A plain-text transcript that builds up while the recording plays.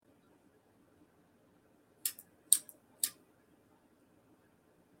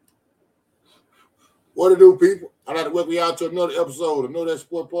What to do, people? I'd like to welcome you out to another episode of Know That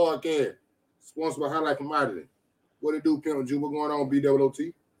Sport Podcast, sponsored by Highlight Commodity. What to do, Pimp Jew? What going on,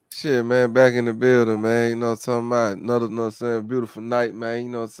 BWOT? Shit, man, back in the building, man. You know what I'm talking about? Another, you know what I'm saying, beautiful night, man. You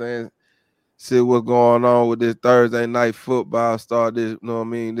know what I'm saying? See what's going on with this Thursday night football. Start this, you know what I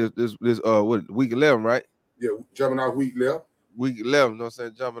mean? What, week 11, right? Yeah, jumping out week left. Week 11, you know what I'm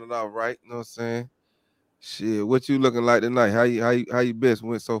saying? Jumping it out, right? You know what I'm saying? Shit, what you looking like tonight? How you best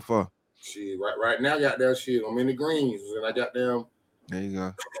went so far? Shit, right now, goddamn shit. I'm in the greens, and I got them. There you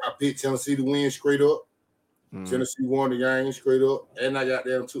go. I picked Tennessee to win straight up. Tennessee won the game straight up, and I got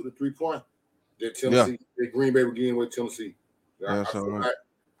them took the 3 point. That Tennessee, that Green Bay began with Tennessee. Yeah,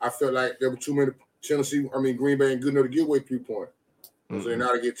 I felt like there were too many Green Bay ain't good enough to give away 3 point. So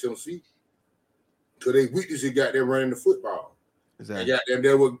now to get Tennessee. So they weaknesses got them running the football. Exactly. And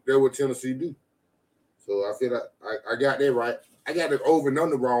that what Tennessee do. So I feel like I got that right. I got the over and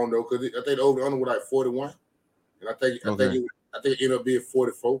under wrong though, because I think the over and under was like 41. And I think it ended up being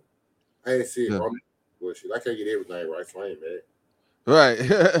 44. I ain't see it wrong. Well, shit, I can't get everything right, so I ain't mad.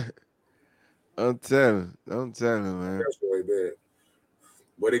 Right. I'm telling, man. That's way bad.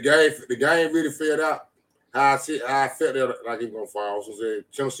 But the game really figured out how I felt that like it was gonna fall. So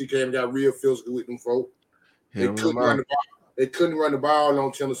Tennessee came and got real physical with them folk. They couldn't run the ball. They couldn't run the ball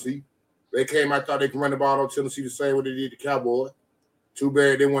on Tennessee. They came. I thought they could run the ball on Tennessee the same way they did the Cowboys. Too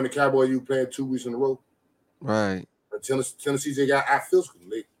bad they won the Cowboys. You playing 2 weeks in a row. Right. But Tennessee they got out physical.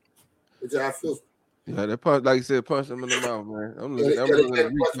 They just out physical. Yeah, they punch, like you said, punch them in the mouth, man. I'm looking at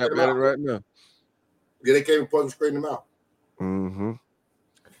it right now. Yeah, they came and punched them straight in the mouth. Mm-hmm.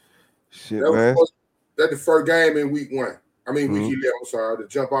 Shit, man. That's the first game in week 1. I mean, week 11. I'm sorry, the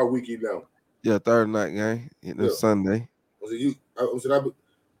jump out week 11. Yeah, third night game. It's Sunday.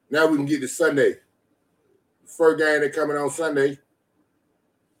 Now we can get to Sunday. The first game that coming on Sunday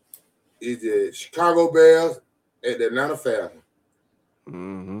is the Chicago Bears at the Atlanta Falcons.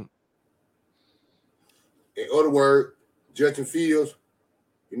 Mm-hmm. In other words, Justin Fields,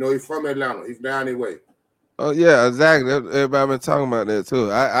 he's from Atlanta. He's down their way. Oh, yeah, exactly. Everybody been talking about that,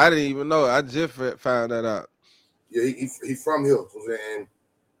 too. I didn't even know. I just found that out. Yeah, he from here. And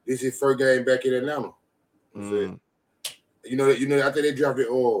this is his first game back in Atlanta. I think they drafted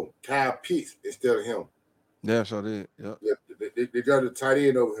Kyle Pitts instead of him. Yeah, sure did. Yep. Yeah, they drafted the tight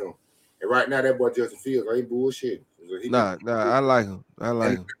end over him. And right now, that boy Justin Fields ain't bullshit. Nah, I like him. And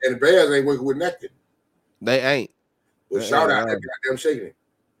the Bears ain't working with nothing. They ain't. Well, shout out that goddamn shaking it.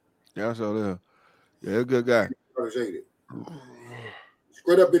 Yeah, sure did. Yeah, a good guy.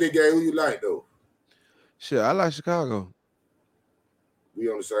 Straight up in the game, who you like though? Shit, I like Chicago. We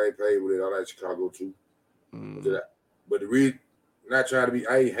on the same page with it. I like Chicago too. But the reason, not trying to be,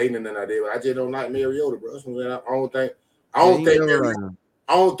 I ain't hating nothing out there. But I just don't like Mariota, bro. I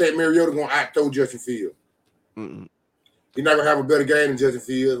don't think Mariota gonna outthrow Justin Fields. He's not gonna have a better game than Justin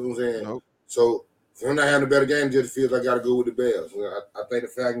Fields. You know what I'm saying? Nope. So if I'm not having a better game than Justin Fields, I gotta go with the Bears. I think the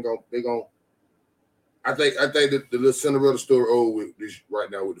Falcons I think the little Cinderella story over with this right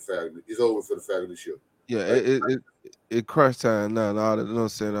now with the Falcons. It's over for the Falcons this year. Yeah, it crunch time now. And all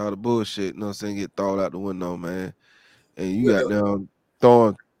the, all the bullshit, get thrown out the window, man. And you got them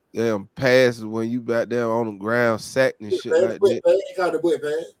throwing damn passes when you back there on the ground, sacked and shit like that. He got the butt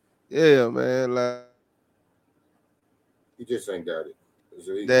pass. Yeah, man. Like he just ain't got it.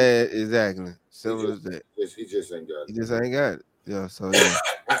 Exactly. Simple as that. He just ain't got it. He just ain't got it. Yeah, so yeah.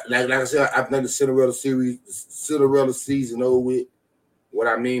 like I said, I think the Cinderella season over with. What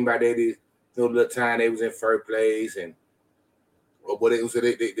I mean by that is, the time they was in first place and what it was,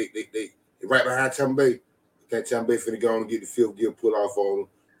 they right behind Tampa Bay. I think Tampa Bay finna go on and get the fifth gear pull off on them.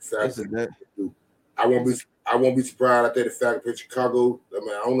 I won't be surprised. I think the fact that Chicago. I mean,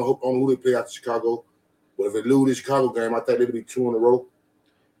 I don't know who they play after Chicago, but if they lose this Chicago game, I think it'll be 2 in a row.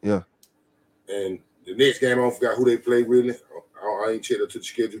 Yeah. And the next game, I don't forgot who they play really. I ain't checked up to the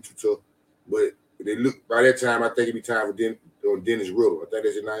schedule too tough, but they look by that time. I think it'd be time for Dennis Riddle. I think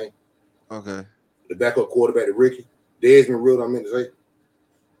that's his name. Okay. The backup quarterback, the Ricky Desmond Riddle. I meant to say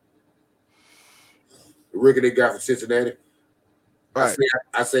the Ricky they got from Cincinnati. Right.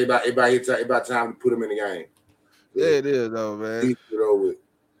 I say about time to put him in the game. Yeah, it is though, man.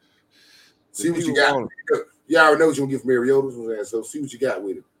 See what you got. You already know what you're gonna get from Mariota, so see what you got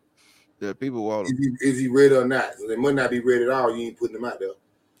with him. Yeah, people want him. Is he ready or not? So they might not be ready at all. You ain't putting them out there.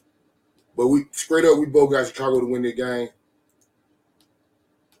 But we both got Chicago to win the game.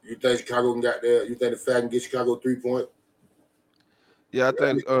 You think Chicago can got there? You think the Falcons get Chicago 3 point? Yeah, I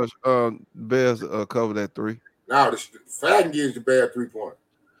think Bears cover that 3. Now the Falcons gives the Bears 3 point.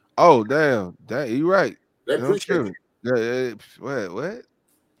 Oh damn, you right. They appreciate it. Yeah, what?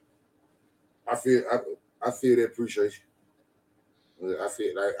 I feel that appreciation. I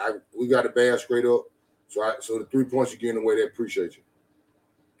feel like we got a bad straight up. So the 3 points you getting away, they appreciate you.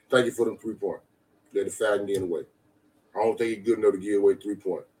 Thank you for them 3 points. Let the Falcons get away. I don't think it's good enough to give away 3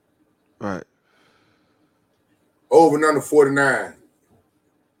 points. Right. Over and under 49.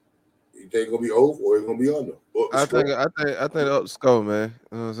 You think it's gonna be over or it's gonna be under? I think up the score, man.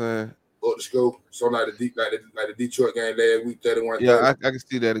 You know what I'm saying? Up the score. So like the Detroit game last week, 31. Yeah, I can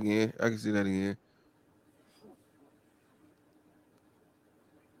see that again. I can see that again.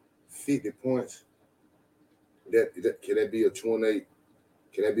 50 points. Can that be a 28?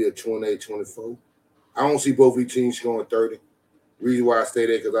 Can that be a 28-24? I don't see both these teams scoring 30. Reason why I stay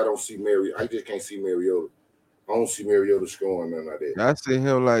there because I don't see I just can't see Mariota. I don't see Mariota scoring none like that. I see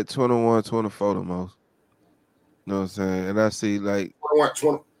him like 21-24 the most. You know what I'm saying? And I see like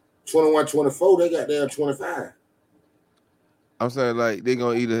 21-24, they got down 25. I'm saying like they're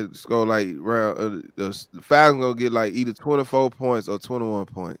gonna either score like round the Falcons gonna get like either 24 points or 21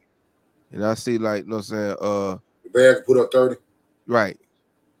 points. And I see like, you know what I'm saying, the Bears put up 30. Right.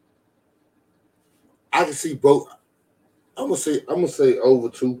 I can see both. I'm gonna say over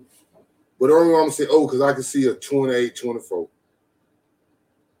 2. But the only reason I'm gonna say over because I can see a 28-24.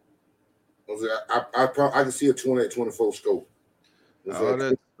 I can see a 28-24 scope.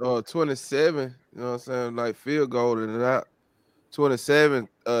 27, you know what I'm saying, like field goal and that 27,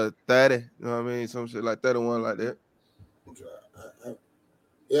 30, you know what I mean, some shit like 31 like that.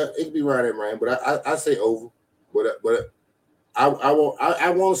 Yeah, it could be right at right, but I say over. But I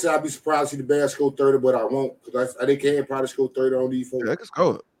won't say I'd be surprised to see the Bears score 30, but I won't because they can't probably score 30 on defense. Yeah, they can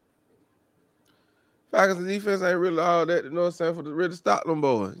score it. Falcons defense ain't really all that, you know what I'm saying, for the really stop them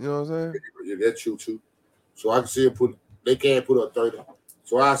boys. You know what I'm saying? Yeah, that's true too. So I can see it they can't put up 30.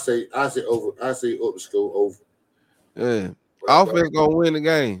 So I say over. I say up the score over. Yeah. Offense gonna win the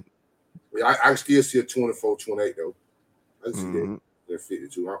game. Yeah, I still see a 24-28 though. I can see that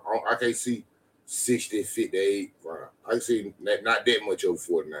 52. I can't see 60, 58. I can see not that much over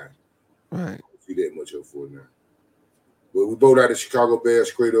 49. Right. I don't see that much over 49. But we both out the Chicago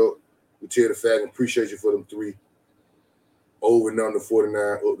Bears straight up. We tell the Falcons appreciate you for them 3. Over and under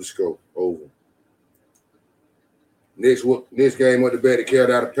 49, up the score. Over. Next game up the bet, the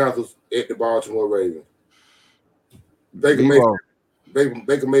Carolina Panthers at the Baltimore Ravens.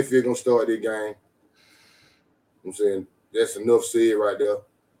 Baker Mayfield gonna start this game. I'm saying that's enough said right there.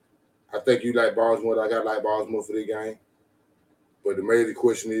 I think you like Baltimore. I got like Baltimore for this game. But the major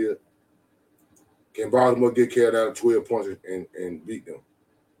question is, can Baltimore get Carolina 12 points and beat them?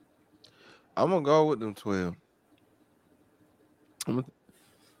 I'm gonna go with them 12.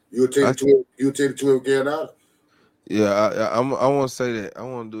 You'll take the 12. You'll take the 12 Carolina. Yeah, I want to say that. I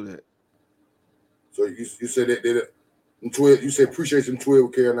want to do that. So you said that 12. You said appreciate them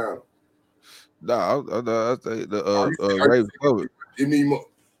 12 Carolina. Nah, I say the Ravens covered. You need more.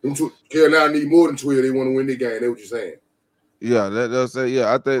 Carolina need more than 12. They want to win the game. That's what you're saying. Yeah, they'll say.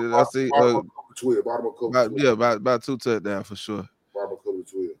 Yeah, I think I see. Baltimore cover 12. Yeah, about 2 touchdowns for sure. Baltimore cover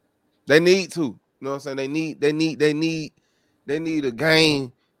 12. They need to. You know what I'm saying? They need a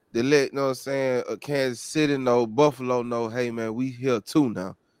game to let, you know what I'm saying, Kansas City know, Buffalo know, hey man, we here too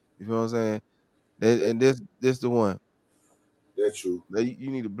now. You know what I'm saying? And this the one. That's true. You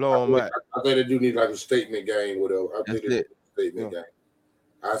need to blow them out. I think they do need like a statement game, whatever. I think they need a statement game.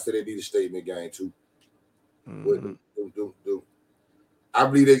 I said they need a statement game too. I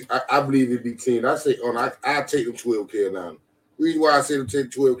believe it'd be 10. I say I take them 12 Carolina. Reason why I say them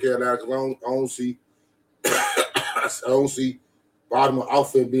take 12 Carolina because I don't see Baltimore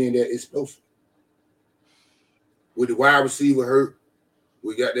offense being that explosive. With the wide receiver hurt,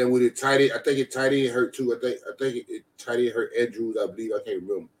 we got them with the tight end. I think it tight end hurt too. I think it tight end hurt Andrews. I believe. I can't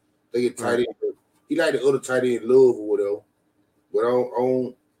remember. I think it tight end hurt. He like the other tight end Love or whatever. But I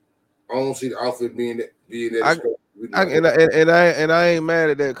don't see the offense being that. I ain't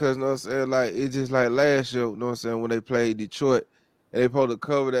mad at that because, you know what I'm saying, like it's just like last year, you know what I'm saying, when they played Detroit and they supposed to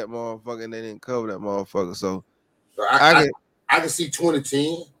cover that motherfucker and they didn't cover that motherfucker. So I can see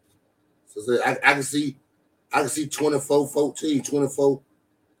 2010. So I can see 24-14,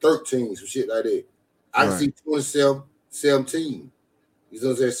 24-13, some shit like that. I can see 27-17. You know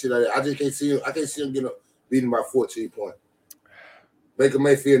what I'm saying? Shit like that. I just can't see him. I can't see him beating by 14 points. Baker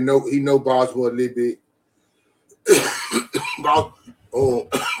Mayfield know Baltimore a little bit.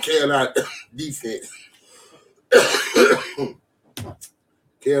 Carolina defense.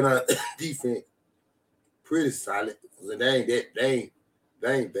 Carolina defense pretty solid. They ain't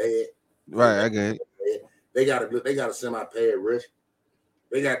bad. Right, I get it. They got a semi-pad rush.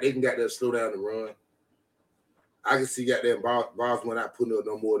 They can got that slow down the run. I can see goddamn Boston not putting up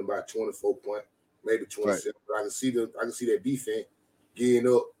no more than about 24 points, maybe 27. Right. But I can see that defense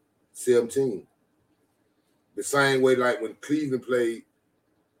getting up 17. The same way like when Cleveland played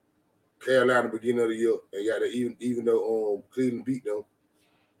Carolina at the beginning of the year, and got that even though Cleveland beat them,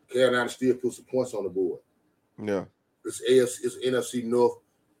 Carolina still put some points on the board. Yeah. It's NFC North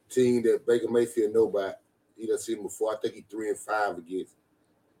team that Baker Mayfield know about. He done seen them before. I think he 3-5 against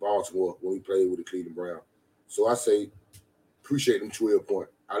Baltimore when he played with the Cleveland Browns. So I say appreciate them 12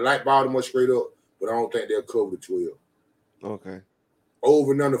 points. I like Baltimore straight up, but I don't think they'll cover the 12. Okay.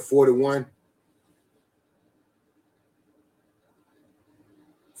 Over and under 41.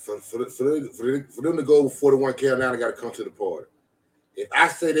 For them to go over 41, Carolina got to come to the party. If I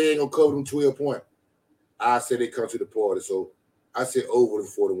say they ain't gonna cover them 12 points, I say they come to the party. So I say over the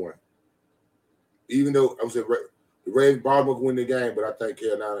 41. Even though I said the Ravens, Baltimore can win the game, but I think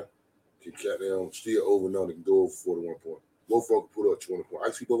Carolina can still over and under, can go over 41 points. Both of them can put up 20 points. I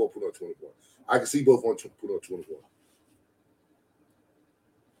can see both of them put up 20 points. I can see both of them put up 20 points.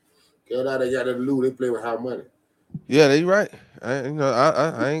 Carolina, they got that lose. They play with high money. Yeah, they right. I ain't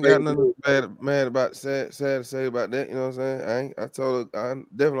got nothing mad about sad to say about that. You know what I'm saying? I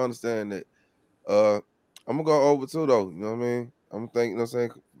definitely understand that. I'm gonna go over too though. You know what I mean? I'm thinking, you know what I'm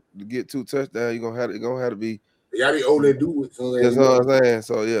saying, to get 2 touchdowns, you're gonna have to be. You gotta be old and do it. So That's what I'm saying.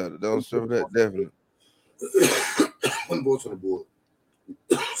 So yeah, don't strip that definitely. One board's on the board.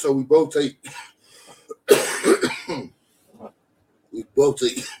 So we both take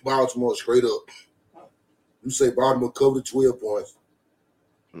Baltimore straight up. You say Baltimore cover the 12 points.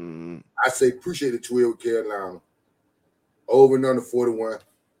 Mm-hmm. I say appreciate the 12 with Carolina. Over and under 41.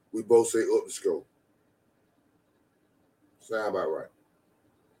 We both say up the scope. Sound about right.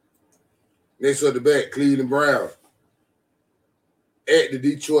 Next up the back, Cleveland Browns. At the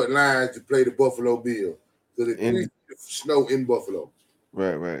Detroit Lions to play the Buffalo Bills. Because it's snow in Buffalo.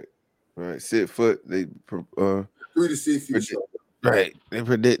 Right. 6 foot. They 3 to 6 feet of snow. Right. They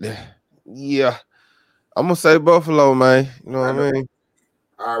predict that. Yeah. I'm gonna say Buffalo, man. You know what I mean?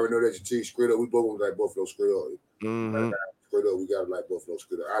 I already know that your team straight up. We both like Buffalo straight up. Mm-hmm. Straight up, we gotta like Buffalo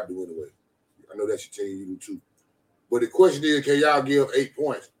straight up. I do anyway. I know that's your team, you do too. But the question is, can y'all give 8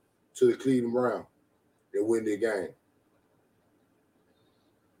 points to the Cleveland Browns and win their game?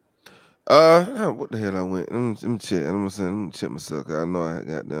 What the hell I went? Let me check. Let me check myself. I know I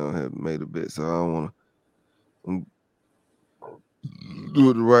had made a bet, so I don't want to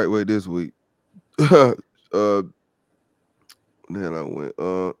do it the right way this week. What the hell I went?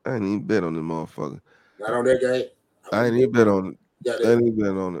 I ain't even bet on this motherfucker. Not on that game. I ain't even bet on it. I ain't even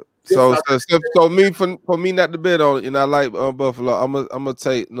bet on it. Different. So for me not to bet on it, and I like Buffalo, I'm gonna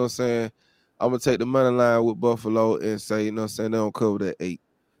take, you know what I'm saying, I'm gonna take the money line with Buffalo and say, you know what I'm saying, they don't cover that 8.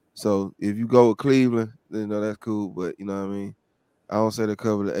 So if you go with Cleveland, then that's cool. But you know what I mean? I don't say they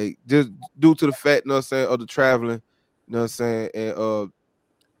cover the 8. Just due to the fact, you know what I'm saying, of the traveling, you know what I'm saying, and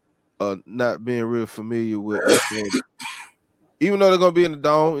not being real familiar with even though they're gonna be in the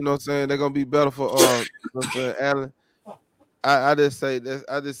dome, you know what I'm saying, they're gonna be better for you know what I'm saying, Allen. I just say, you know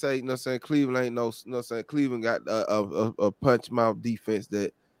what I'm saying, Cleveland ain't no, you know what I'm saying, Cleveland got a punch mouth defense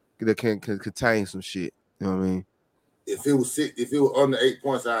that can contain some shit. You know what I mean? If it was under 8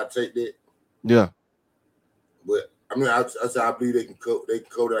 points, I'd take that. Yeah. But I mean, I believe they can cover. They can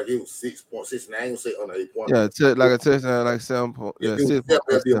cover like it was 6.6, and I ain't gonna say under 8 points. Yeah, like a touchdown, like 7 points. Yeah, 6 points.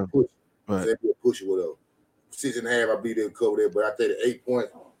 That'd be a push. Right. That'd be a push or whatever. 6.5, I believe they'll cover that. But I think the 8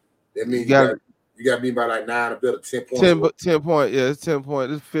 points, that means you got to be by like 9 or better, 10 points. 10 points. Yeah, it's 10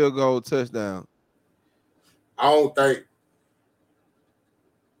 points. It's field goal touchdown. I don't think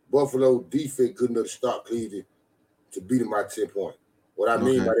Buffalo defense good enough to stop Cleveland to beat them by 10 points. What I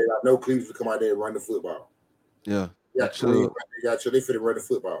mean by that, I know Cleveland will come out there and run the football. Yeah. They finna run the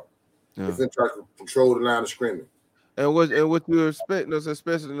football. Yeah. They finna try to control the line of scrimmage. And what you expect, you know,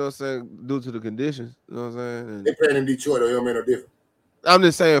 especially, you know what I'm saying, due to the conditions, you know what I'm saying? And they playing in Detroit, though, it don't make no difference. I'm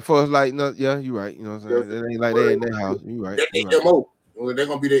just saying, for us, like, no, yeah, you're right. You know what I'm saying? It ain't like they in their house. You're right. They MO. They're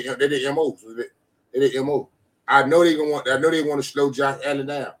gonna be their MO. They MO. I know they want to slow Josh Allen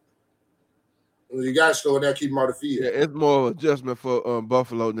down. You got to slow it down, keep him out of the field. Yeah, it's more of an adjustment for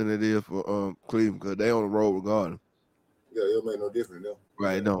Buffalo than it is for Cleveland, because they on the road regardless. Yeah, it'll make no difference, though.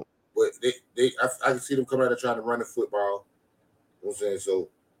 Right, no. But I can see them coming out and trying to run the football. You know what I'm saying? So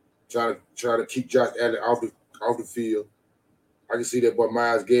trying to keep Josh Allen off the field. I can see that boy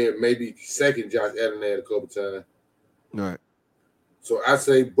Myles Garrett maybe second Josh Allen there a couple times. Right. So I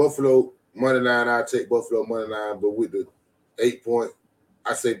say Buffalo money line. I take Buffalo money line, but with the 8 points,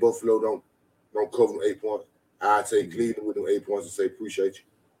 I say Buffalo don't cover them 8 points. I take Cleveland with them 8 points and say appreciate you.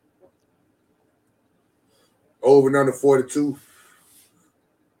 Over and under 42.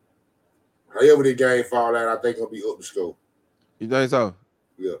 However the game fall out, I think it'll be up the score. You think so?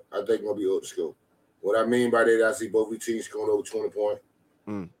 Yeah, I think it'll be up the score. What I mean by that, I see both these teams scoring over 20 points.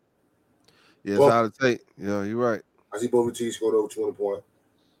 Yeah, it's how to take. Yeah, you're right. I see both teams scored over 20 points.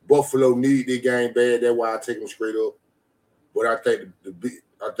 Buffalo need their game bad. That's why I take them straight up. But I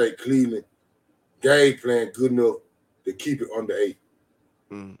think Cleveland game plan good enough to keep it under 8.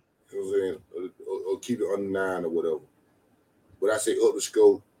 You know what I'm saying? Or keep it under 9 or whatever. But I say up the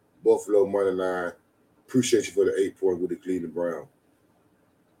score, Buffalo money line. Appreciate you for the 8 point with the Cleveland Browns.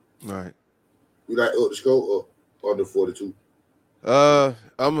 All right. You like up the score or under 42? I'm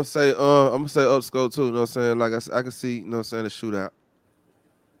gonna say up score too. You know what I'm saying? Like I can see, you know what I'm saying, a shootout.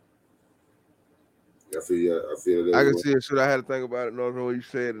 I feel that. I can see a shootout. I had to think about it. Know what you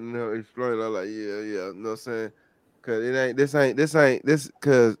said and explain. I'm like, yeah. You know what I'm saying? Cause this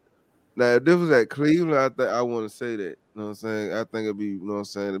cause now if this was at Cleveland, I think I want to say that. You know what I'm saying? I think it'd be, you know what I'm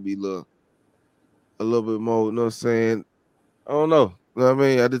saying, it'd be a little bit more, you know what I'm saying? I don't know. You know what I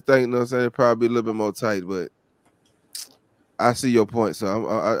mean? I just think, you know what I'm saying, it'd probably be a little bit more tight, but I see your point, so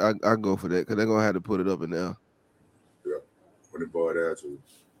I go for that because they're gonna have to put it up in there. Yeah, when the ball down to it.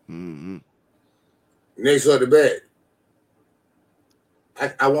 Mm-hmm. Next up the bat.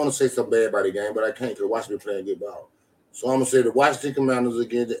 I want to say something bad about the game, but I can't because Washington playing good ball. So I'm gonna say the Washington Commanders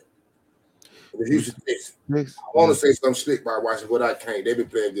against the Houston Texans. I want to say something slick by Washington, but I can't. They've been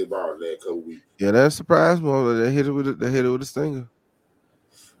playing good ball the last couple weeks. Yeah, that surprised me. They hit it with a stinger.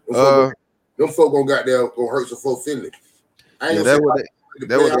 Them folk gonna hurt some folk feelings. That what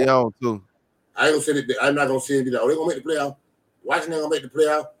they on too. I ain't gonna say that. I'm not gonna say it. They're gonna make the playoff. Washington gonna make the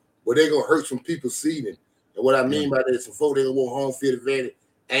playoff, but they're gonna hurt some people's seeding. And what I mean by that is some folk they gonna want home field advantage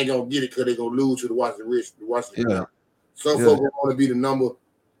ain't gonna get it because they're gonna lose to the Washington. Yeah. Some folk gonna want to be the number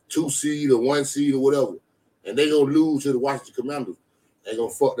 2 seed or 1 seed or whatever, and they gonna lose to the Washington Commanders. They gonna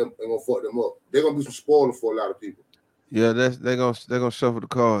fuck them. They gonna fuck them up. They're gonna be some spoiler for a lot of people. Yeah, they're gonna shuffle the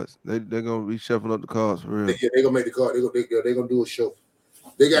cards. They're gonna be shuffling up the cards for real. Yeah, they're gonna make the card. They're gonna do a show.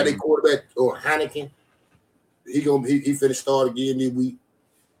 They got their quarterback or Heineken. He finished start again this week,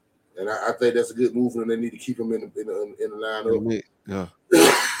 and I think that's a good move for them. They need to keep him in the lineup. Yeah,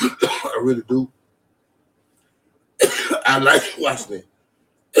 I really do. I like Washington.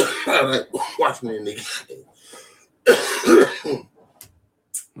 I like Washington in the game.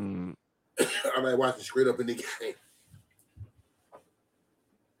 I like Washington straight up in the game.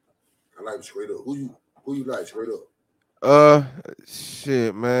 I like straight up. Who you like straight up?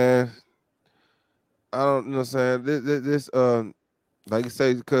 Shit, man. I don't know what I'm saying. This like you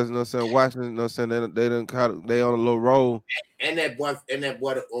say, because you know what I'm saying, Washington, you know what I'm saying, they didn't they on a little roll. And that boy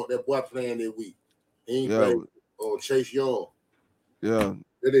playing that week. He ain't playing Chase Young. Yeah.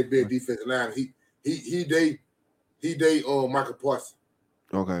 They big defensive line. He Michael Parsons.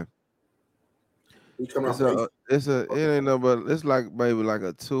 Okay. He come out. It ain't no, but it's like maybe like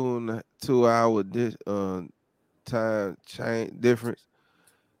a 2 hour time change difference.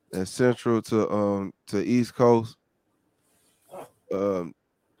 And central to East Coast,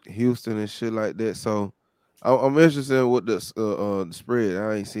 Houston and shit like that. So I'm interested in what the spread.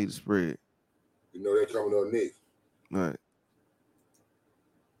 I ain't see the spread. You know they're coming on next. Right.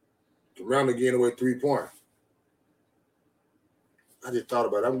 The round again away 3 points. I just thought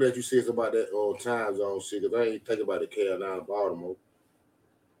about it. I'm glad you said about that time zone shit because I ain't think about the Carolina Baltimore.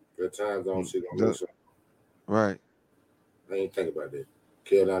 That time zone shit on this. Right. I ain't think about that.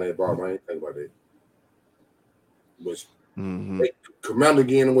 Carolina and Baltimore. I ain't think about that. But Commander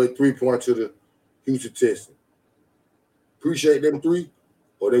getting away 3 points to the Houston Texans. Appreciate them 3,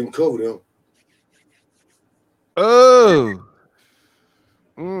 or they can cover them. Oh.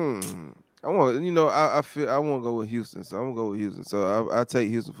 I want, you know, I feel I want to go with Houston, so I'm gonna go with Houston. So I take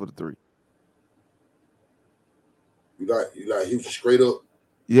Houston for the 3. You like Houston straight up?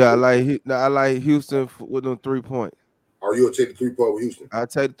 Yeah, I like Houston with them 3 points. Or you'll take the 3 point with Houston? I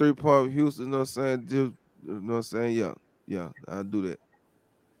take the 3 point with Houston. You know what I'm saying? You know what I'm saying? Yeah, I'll do that.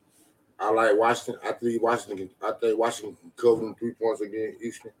 I like Washington. I think Washington can cover them 3 points against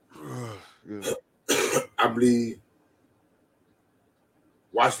Houston. Yeah. I believe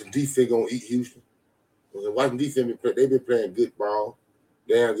Washington defense gonna eat Houston. Washington defense they've been playing good ball.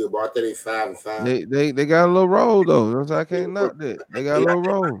 Damn good ball. I think they 5-5. They got a little roll though. You know what I'm saying? I can't knock that. They got a little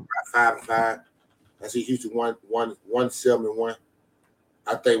roll. 5-5. I see Houston 1-7-1.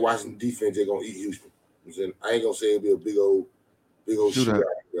 I think Washington defense they're gonna eat Houston. I ain't gonna say it'll be a big old shootout,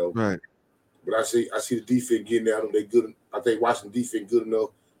 yo. Right. But I see the defense getting at them. They good. I think Washington defense good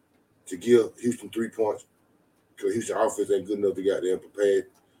enough to give Houston 3 points because Houston offense ain't good enough to get them prepared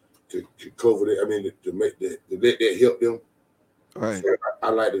to cover it. I mean to make the let that help them. Right. So I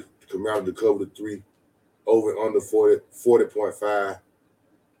like the Commanders to cover the 3 over and under 40.5.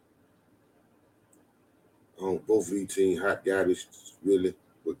 Both of these teams hot garbage, really.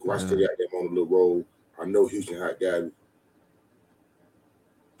 But Washington got them on a little roll. I know Houston hot garbage.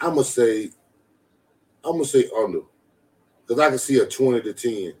 I'm gonna say under. Because I can see a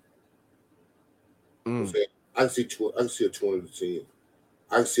 20-10. I can see a 20-10.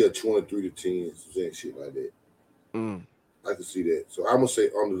 I can see a 23-10, some shit like that. I can see that. So I'm gonna say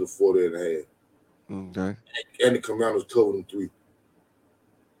under the 40.5. Okay. And the Commanders cover them 3.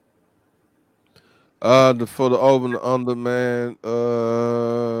 For the over and the under, man.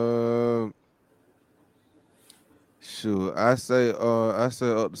 Sure. I say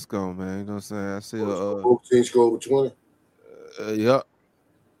up the score, man. You know what I'm saying? I say both teams score over 20. Yep.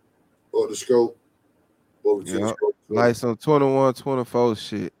 Or the score. Both teams score 20. Like some 21-24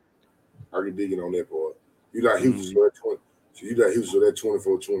 shit. I can dig in on that part. You like Houston, so that 20. So you like Houston, so that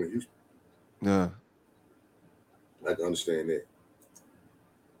 24-20 Houston. Yeah. I can understand that.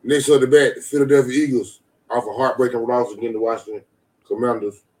 Next on the bat, the Philadelphia Eagles off a heartbreaking loss against the Washington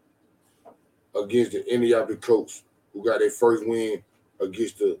Commanders against the Indianapolis Colts, who got their first win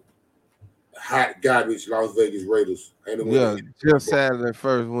against the hot garbage Las Vegas Raiders. Just Saturday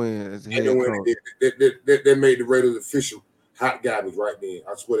first win as head coach. They made the Raiders official hot garbage right then.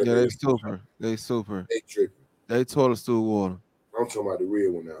 I swear. Yeah, they super. They tripping. They toilet stool water. I'm talking about the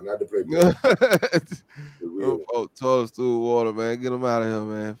real one now, not the play. The real one. Oh, toilet stool water, man. Get them out of here,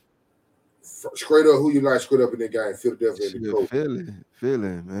 man. Straight up, who you like straight up in that game? Philadelphia and the Colts. Philly,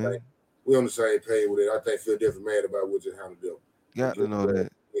 man. Like, we on the same page with it. I think Philadelphia mad about what just handled them. Got to know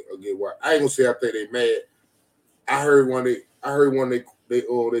that. Again, why? I ain't gonna say I think they mad. I heard one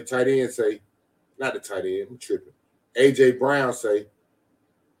they tight end say, not the tight end, I'm tripping. AJ Brown say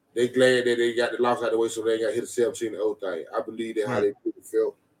they glad that they got the loss out of the way so they got hit a 17-0 thing. I believe that's how they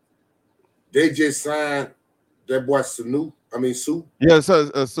felt. They just signed that boy Sanu. Yeah, so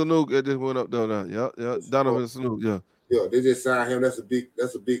Sanu it just went up there now. Yeah. Donovan Sanu, yeah. Yeah, they just signed him. That's a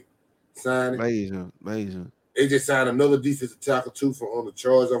big signing. Major. They just signed another defensive tackle too on the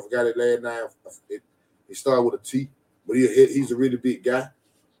Chargers. I forgot it last name. He started with a T, but he's a really big guy.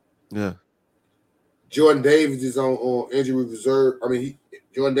 Yeah. Jordan Davis is on injury reserve.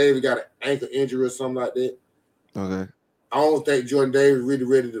 Jordan Davis got an ankle injury or something like that. Okay. I don't think Jordan Davis really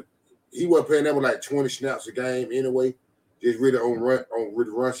ready to. He wasn't playing that with like 20 snaps a game anyway. Just really on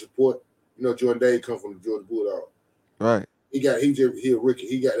run support. You know, Jordan Davis come from the Georgia Bulldogs. Right. He a rookie.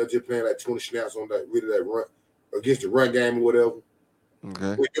 He got just playing like 20 snaps on that run against the run game or whatever.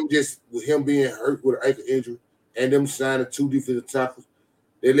 Okay. With him being hurt with an ankle injury and them signing 2 defensive tackles,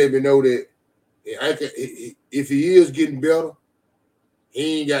 they let me know that if he is getting better,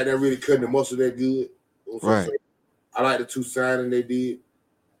 he ain't got that really cutting the muscle that good. Right. I like the 2 signing they did.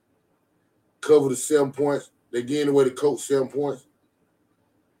 Cover the 7 points. They gave away the Colts 7 points.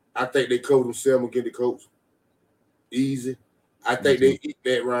 I think they covered them 7 against the Colts. Easy. I think they eat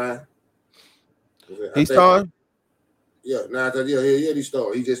that, Ryan. He started? Yeah, he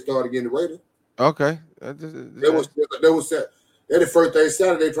started. He just started getting the Raiders. Okay. That was the first thing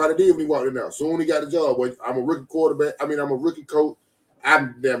Saturday they probably did when he walked in there. Soon he got the job. But I'm a rookie quarterback. I'm a rookie coach.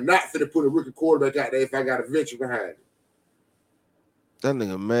 I'm not finna put a rookie quarterback out there if I got a veteran behind it. That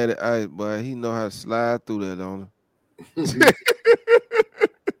nigga mad at Ice, boy. He know how to slide through that, don't he?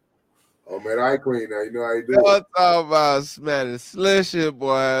 Oh, man, I ain't clean now. You know how you do it. I'm talking about smelling slushy,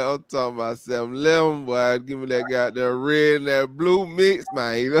 boy. I'm talking about 7-Eleven, boy. Give me that goddamn red and that blue mix,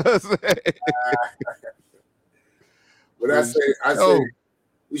 man. You know what I'm saying? But I say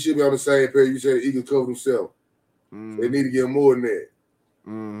we should be on the same page. You said the Eagles cover themselves. They need to get more than that.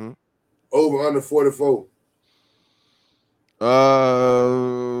 Mm-hmm. Over under 44.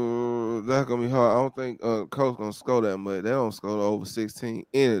 That's gonna be hard. I don't think Coach gonna score that much. They don't score over 16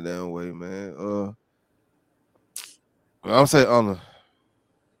 any damn way, man. I'll say under.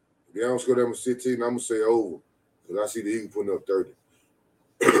 If they don't score that much 16, I'm gonna say over. Because I see the Eagles putting up 30.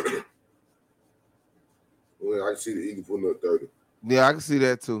 Well, I can see the Eagles putting up 30. Yeah, I can see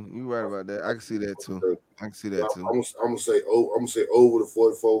that too. You're right about that. I can see that too. I'm gonna say over the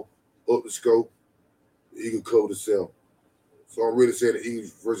 44, up the scope. The Eagles cover the 7. So I'm really saying the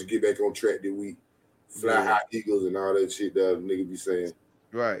Eagles versus get back on track this week. Fly high Eagles and all that shit that nigga be saying.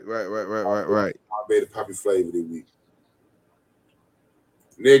 Right. I made a poppy flavor this week.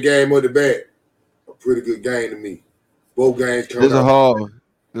 Their game of the bat, a pretty good game to me. Both games coming out.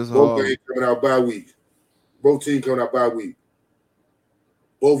 Both games coming out bye week. Both teams coming out bye week.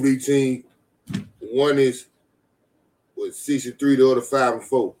 Both of these teams, one is 6-3, the other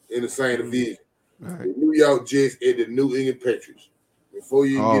 5-4 in the same division. The New York Jets and the New England Patriots. Before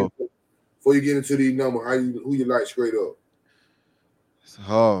you get into these numbers, who you like straight up? It's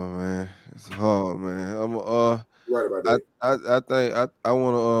hard, man. It's hard, man. I'm right about that. I think I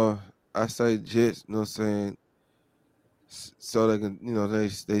want to I say Jets. You know what I'm saying? So they can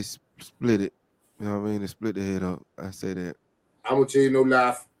they split it. You know what I mean? They split the head up. I say that. I'm gonna tell you no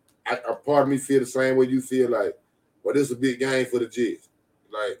lie. A part of me feel the same way you feel like, but this is a big game for the Jets.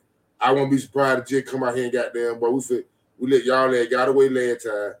 Like I won't be surprised the Jets come out here and goddamn, boy. We let y'all got away last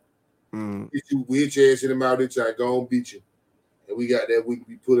time. We hit your ass in the mouth this time. Go on, beat you, and we got that. We can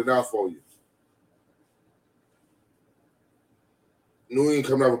be pulling off on you. New England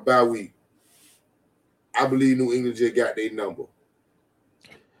coming off a bye week. I believe New England just got their number.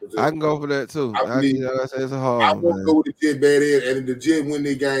 I can go for that too. I say it's a hard. I won't go with the Jets bad end, and if the Jets win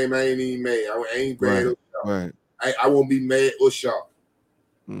their game, I ain't even mad. I ain't bad or shocked. Right. I won't be mad or shocked.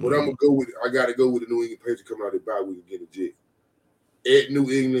 But I'm gonna go with. I gotta go with the New England Patriots coming out of the bye week against the Jets. At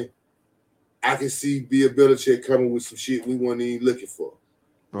New England, I can see Bill Belichick coming with some shit we weren't even looking for.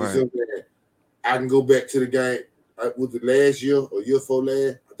 Right. I can go back to the game. Was it last year or year before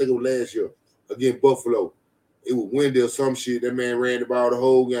last? I think it was last year against Buffalo. It was Wendell, some shit. That man ran the ball the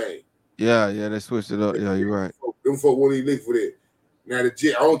whole game. Yeah, they switched it up. Yeah, you're right. Them folk won't even look for that. Now the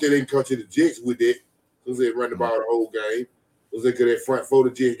Jets, I don't think they can come to the Jets with that because they run the ball the whole game. Because that front four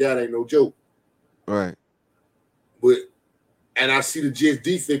the Jets got ain't no joke. Right. And I see the Jets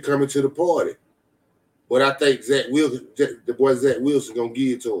defense coming to the party. But I think the boy Zach Wilson gonna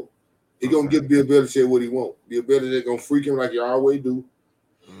give it to him. He gonna give Bill Belichick what he want. Bill Belichick gonna freak him like you always do.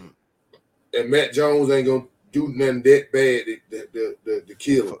 And Matt Jones ain't gonna do nothing that bad to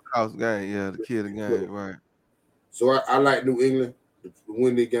kill him. House game, yeah, to kill the game, right. So I like New England to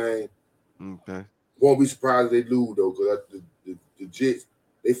win the game. Okay. Won't be surprised if they lose though, because the Jets,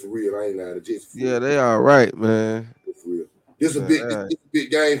 they for real. I ain't lying. The Jets for real. Yeah, they are right, man. They for real. This is a big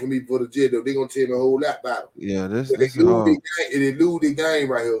game for me for the Jets though. They gonna tell me a whole lot about them. Yeah, this is hard. If they lose the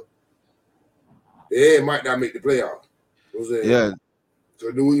game right here, they might not make the playoffs. You know what I'm saying? Yeah. So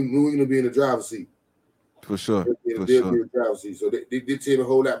New England will be in the driver's seat. For sure. They'll be in the driver's seat. So they tell me a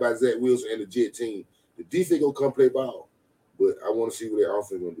whole lot about Zach Wilson and the Jet team. The defense gonna come play ball, but I want to see what their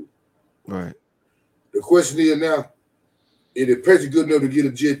offense gonna do. Right. The question is now, is the Patriots good enough to get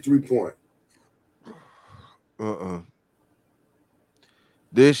a Jet 3-point?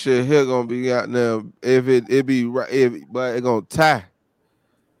 This shit here gonna be out now. If it be right, but it gonna tie.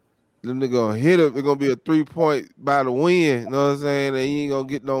 Them niggas gonna hit it. It's gonna be a 3-point by the win. You know what I'm saying? And you ain't gonna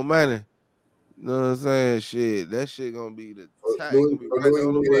get no money. You know what I'm saying? Shit, that shit gonna be the tie.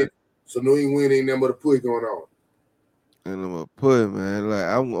 So New England ain't nothing but a push going on. And I'm gonna put, man. Like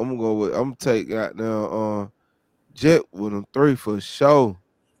I'm gonna go with. I'm gonna take out now. Jet with them 3 for sure.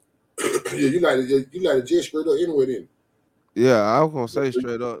 Yeah, you like the Jet straight up anyway then. Yeah, I was gonna say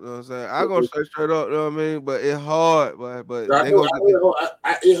straight up. You know what I'm saying? I'm gonna say straight up. You know what I mean? But it's hard, but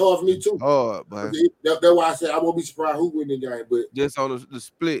it's hard for me too. Hard, but that's why I said I won't be surprised who win the game. But just on the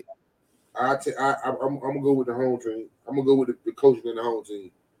split, I'm gonna go with the home team. I'm gonna go with the coaching in the home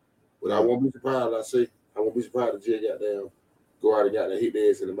team. But I won't be surprised. I won't be surprised if Jay got down, go out and got that hit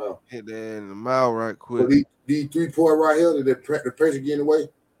their ass in the mouth. Hit their in the mouth right quick. So these 3-point right here, the pressure getting away.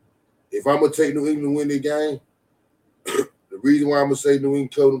 If I'm gonna take New England to win the game, the reason why I'm gonna say New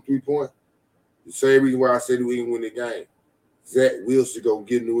England killed them 3-point, the same reason why I say New England win the game. Zach Wilson gonna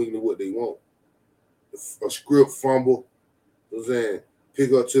give New England what they want. A script fumble, you know what I'm saying?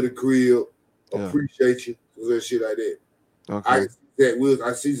 Pick up to the crib, appreciate you, you know, shit like that. Okay.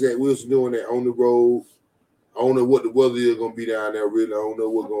 I see Zach Wilson doing that on the road. I don't know what the weather is gonna be down there. Really, I don't know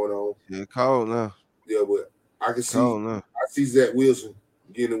what's going on. Yeah, cold now. Yeah, but I can see. I see Zach Wilson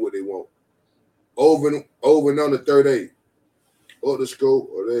getting what they want. Over and under 38, or the scope,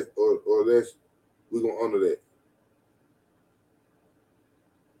 or that, or that's we're gonna under that.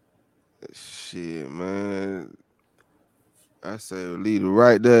 Shit, man. I say lead it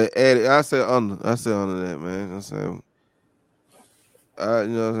right there. Add it. I say under that, man. I say, you know what I'm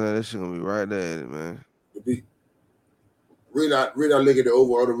saying? That shit gonna be right there at it, man. Really, I look at the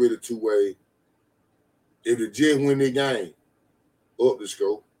over under really 2 ways. If the Jets win their game, up the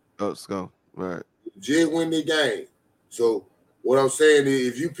scope. Up scope, right. If the Jets win their game. So what I'm saying is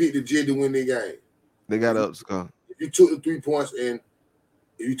if you pick the Jets to win their game, they got up scope. If you took the 3 points and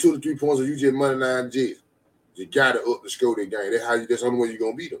you just money line Jets, you gotta up the scope their game. That's the only way you're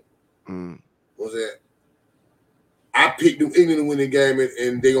gonna beat them. What's that? I picked New England to win the game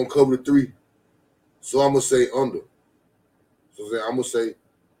and they're gonna cover the 3. So I'm gonna say under. So I'm gonna say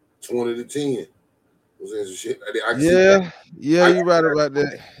 20-10. I'm saying some shit like that. I can see Yeah, you right about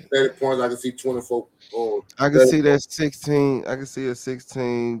that. 30 points. I can see 24 on I can 30 see that 16. I can see a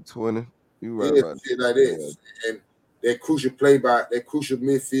 16, 20. You right yeah, about shit that. like that. And that crucial play by that crucial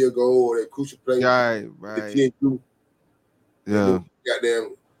midfield goal or that crucial play the Right. kid do. And then Yeah.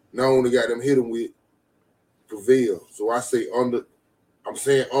 goddamn known to goddamn hit him with prevail. So I say under. I'm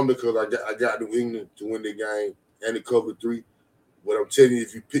saying under because I got New England to win the game and the cover 3. But I'm telling you,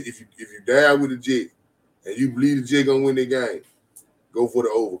 if you down with the Jets and you believe the Jets gonna win the game, go for the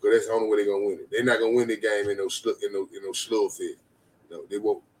over because that's the only way they're gonna win it. They're not gonna win the game in no slugfest. No, they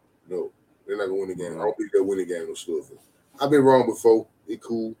won't. No, they're not gonna win the game. I don't think they'll win the game in no slugfest. I've been wrong before. It's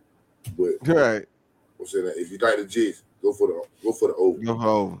cool, but Right. I'm saying that if you like the Jets, go for the over. Go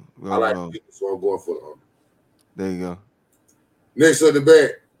home. I like the Jets, so I'm going for the under. There you go. Next up the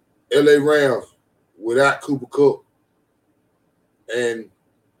bat, LA Rams without Cooper Kupp and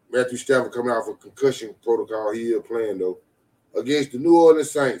Matthew Stafford coming out for concussion protocol. He is playing though against the New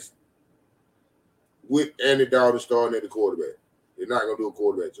Orleans Saints with Andy Dalton starting at the quarterback. They're not gonna do a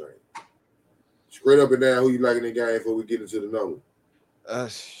quarterback change. Straight up and down, who you like in the game before we get into the number?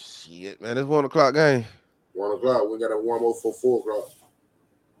 Shit, man. It's 1 o'clock game. 1 o'clock. We got a one more for 4 o'clock.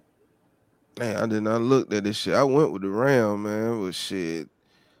 Man, I did not look at this shit. I went with the Ram, man. But shit,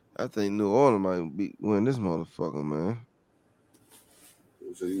 I think New Orleans might win this motherfucker, man.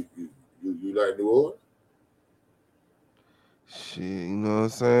 So you like New Orleans? Shit, you know what I'm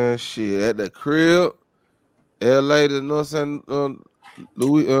saying? Shit, at the crib, LA, you know what I'm saying?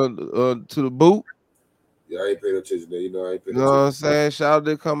 Louis, to the boot. Yeah, I ain't paying attention there. You know, I ain't paying You know what attention. I'm saying? Shout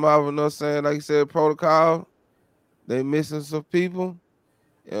did come out, you know what I'm saying? Like you said, protocol. They missing some people.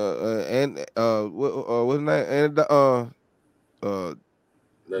 And what's his name? And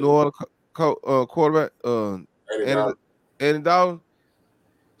New Orleans quarterback, Andy Dalton.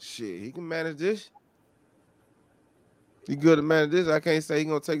 Shit, he can manage this. He good to manage this. I can't say he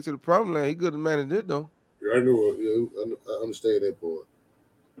gonna take it to the problem land. He good to manage it though. Yeah, I know. Yeah, I understand that part.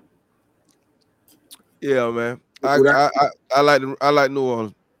 Yeah, man. I like New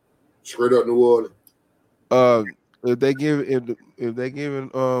Orleans. Straight up New Orleans. If they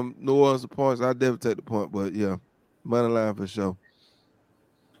giving New Orleans the points, I definitely take the point. But yeah, money line for sure.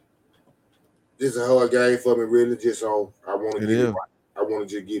 This is a hard game for me, really. Just on, I want to It get is. it right. I want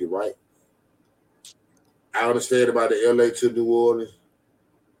to just get it right. I understand about the LA to New Orleans,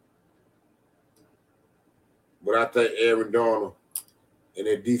 but I think Aaron Donald and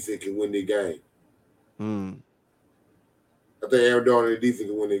their defense can win the game. I think Aaron Donald and the defense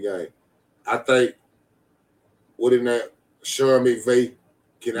can win the game. I think what in that Sean McVay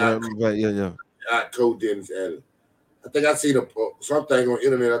can outcoach Dennis Allen. I think I seen something on the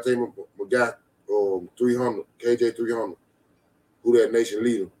internet. I think my guy 300 KJ 300, who that nation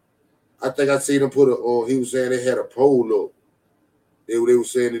leader. I think I seen him put he was saying they had a poll up. They were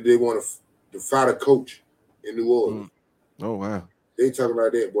saying that they want to fight a coach in New Orleans. Oh wow. They talking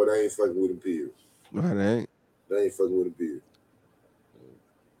about that, boy. They ain't fucking with him, period. No, they ain't. They ain't fucking with him, period.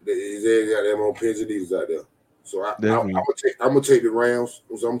 They got them on pins and needles out there. So I'm gonna take the Rams.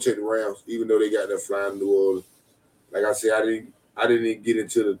 I'm gonna take the Rams, even though they got that flying New Orleans. Like I said, I didn't even get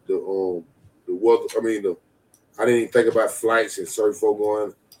into the weather. I mean, I didn't even think about flights and certain folk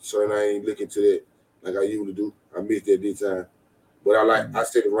going. So I ain't looking to that like I usually do. I missed that this time. But I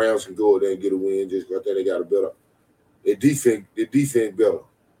said the Rams can go there and get a win just because I think they got a better. Their defense better.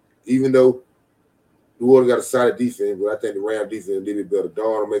 Even though New Orleans got a solid defense, but I think the Rams defense a little bit better.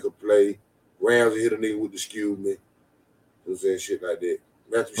 Dawn will make a play. Rams will hit a nigga with the skew me. You know what I'm saying? Shit like that.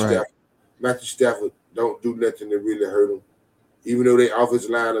 Matthew Stafford don't do nothing to really hurt him. Even though their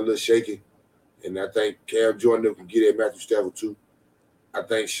offensive line a little shaky. And I think Cam Jordan can get at Matthew Stafford too. I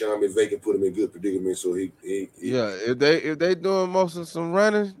think Sean McVay can put him in good predicament. So he if they doing most of some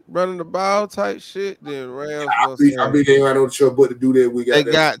running the ball type shit, then Rams. I mean they ain't got no choice but to do that. They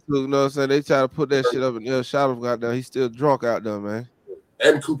got to, you know what I'm saying? They try to put that shit up in El Shadow got there. He's still drunk out there, man.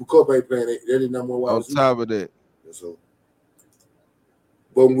 And Cooper Kupp ain't playing. That is number one. On top of that. So,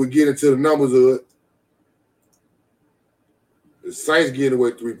 but when we get into the numbers of it, the Saints getting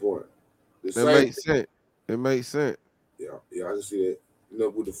away 3 points. Makes sense. It makes sense. Yeah, I can see that. You know,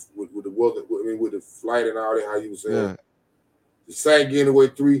 with the weather, with the flight and all that, how you were saying. Yeah. The Saints getting away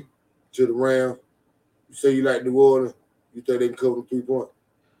 3 to the Rams. You say you like New Orleans. You think they can cover the 3 points?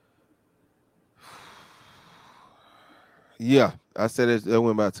 Yeah, I said it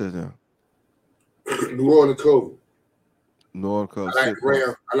went by touchdown. New Orleans cover. New Orleans cover. I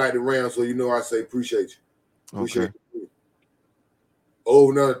like the Rams, so you know I say appreciate you. Appreciate you.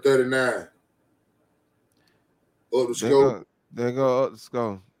 Over another 39. Up the score. They go up the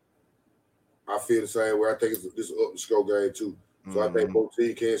score. I feel the same way. I think this is up the score game too. So I think both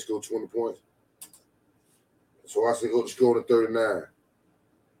teams can score 20 points. So I say up the score to 39.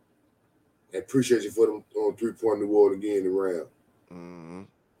 And appreciate you for them on 3-point New Orleans again in the round.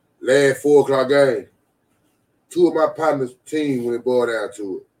 Last 4 o'clock game. 2 of my partners' team when it boiled down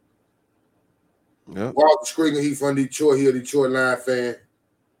to it. Yep. Walter Skringer, he from Detroit. He a Detroit Lion fan.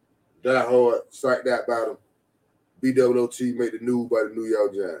 Die hard, psyched out about him. BWOT made the news by the New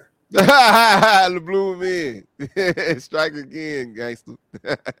York Giants. The blue men. Strike again, gangster.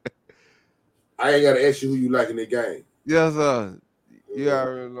 I ain't got to ask you who you like in the game. Yes, sir. You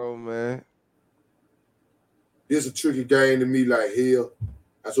already know, man. This a tricky game to me like hell.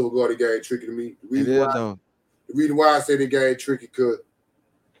 That's what got the game tricky to me. The reason why I say the game tricky because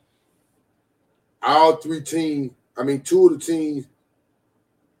all 3 teams, 2 of the teams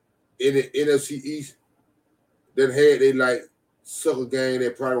in the NFC East that had they like sucker game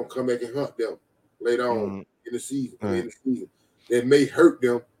that probably gonna come back and hunt them later on in the season. That may hurt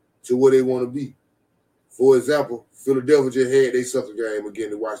them to where they want to be. For example, Philadelphia just had their sucker game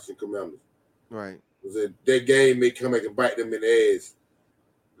against the Washington Commanders. Right. That game may come back and bite them in the ass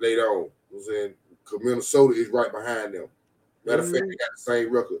later on. Because Minnesota is right behind them. Matter of fact, they got the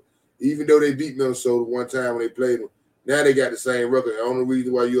same record. Even though they beat Minnesota one time when they played them, now they got the same record. The only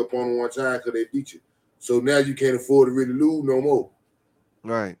reason why you're up on them one time because they beat you. So now you can't afford to really lose no more.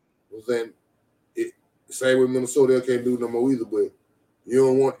 Right. Same with Minnesota, they can't do no more either. But you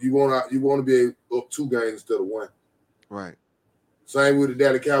want to be up 2 games instead of 1. Right. Same with the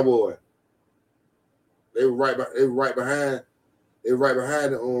Dallas Cowboys. They were right behind. They were right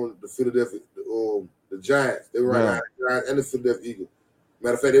behind on the Philadelphia, the Giants. They were right behind the Giants and the Philadelphia Eagles.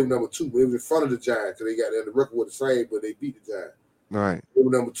 Matter of fact, they were number 2, but they were in front of the Giants because they got the record was the same, but they beat the Giants. Right. They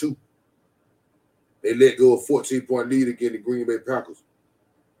were number 2. They let go a 14-point lead against the Green Bay Packers.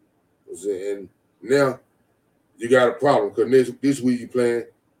 And now you got a problem because this week you playing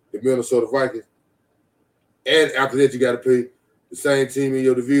the Minnesota Vikings. And after that, you got to play the same team in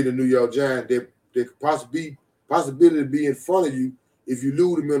your division, the New York Giants. There could possibility to be in front of you if you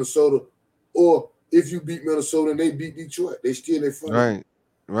lose to Minnesota or if you beat Minnesota and they beat Detroit. They still in front of you.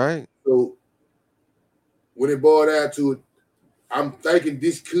 Right. So when it boiled down to it, I'm thinking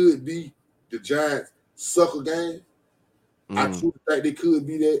this could be the Giants' sucker game. I truly think they could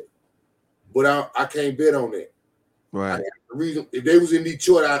be that, but I can't bet on that. Right. The reason if they was in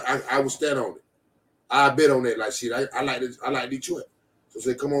Detroit, I would stand on it. I bet on that like shit. I like Detroit. So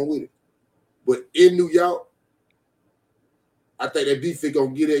say come on with it. But in New York, I think that defense gonna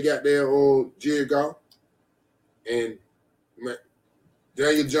get that goddamn on Jared Goff. And man,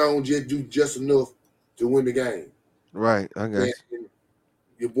 Daniel Jones do just enough to win the game. Right, I got you.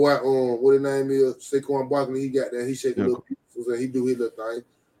 Your boy, what his name is, Saquon Barkley, he got that. He shake a little piece. So he do his little thing.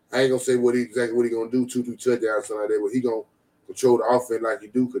 I ain't gonna say exactly what he gonna do, 2 touchdowns, something like that, but he gonna control the offense like he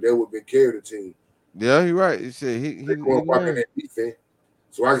do, because that would have been carrying the team. Yeah, you're right. You said he that defense.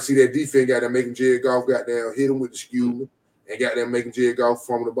 So I can see that defense got them making Jared Goff got down, hit him with the skew, and got them making Jared Goff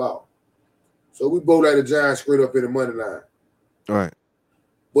fumble the ball. So we both like the Giants straight up in the money line. All right.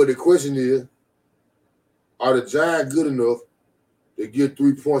 But the question is, are the Giants good enough to give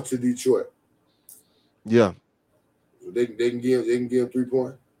 3 points to Detroit? Yeah. So they can give them 3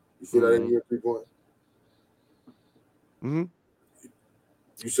 points. You feel like they can give 3 points?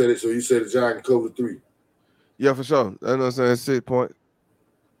 You said it. So you said the Giants can cover 3. Yeah, for sure. I know what I'm saying. 6 points.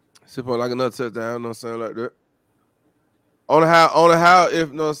 6 points like another touchdown. You know what I'm saying, like that. On how if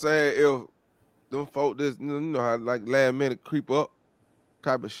you know what I'm saying, if them folk this how like last minute creep up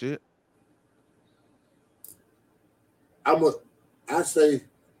type of shit. I don't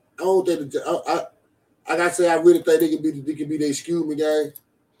think I gotta say I really think they can be their excuse me game.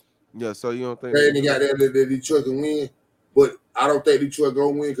 Yeah, so you don't think they got that Detroit can win, but I don't think Detroit gonna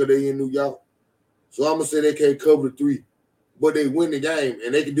win because they in New York. So I'm gonna say they can't cover the 3, but they win the game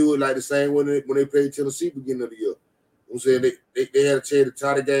and they can do it like the same when they played Tennessee beginning of the year. I'm saying they had a chance to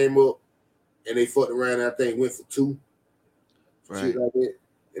tie the game up and they fucked around and I think went for 2. Shit like that.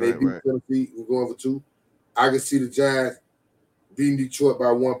 And they beat Tennessee and going for 2. I can see the Giants beating Detroit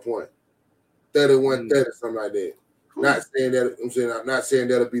by 1 point. 31-30, something like that. Cool. I'm not saying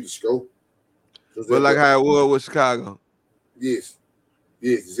that'll be the scope. But like how it was with Chicago. Yes,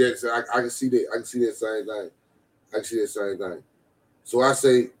 exactly. I can see that. I can see that same thing. So I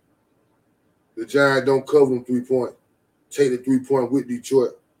say the Giants don't cover them 3 points. Take the 3 point with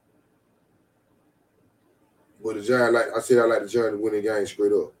Detroit. But the Giants, like I said, I like the Giants to win the game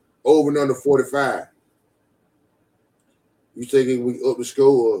straight up. Over and under 45. You thinking we up the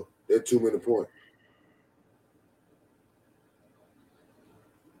score or that 2 minute point?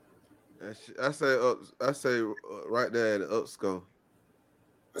 I say up. I say right there at the up score.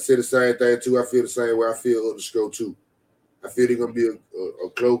 I say the same thing too. I feel the same way. I feel up the score too. I feel it's gonna be a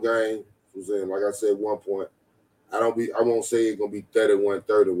close game. I'm saying, like I said, 1 point. I won't say it's gonna be 31-30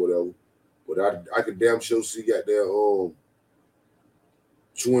 or whatever, but I could damn sure see got there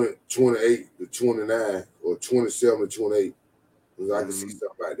 28 to 29 or 27 to 28. Because I can see something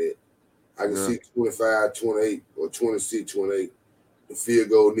like that. I can see 25-28 or 26-28. The field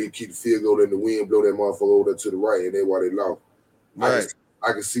goal need to keep the field goal in the wind, blow that motherfucker over to the right, and that's why they lost. Right.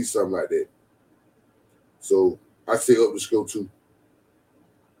 I can see something like that. So I say up the score too.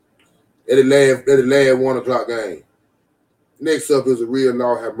 At the last 1 o'clock game. Next up is a real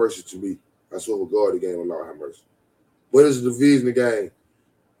Lord have mercy to me. I swear to God, the game of Lord have mercy. But it's a division game,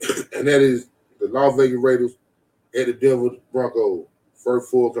 and that is the Las Vegas Raiders at the Denver Broncos.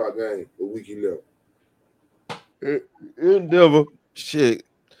 First 4 o'clock game, the week 11. In Denver, shit.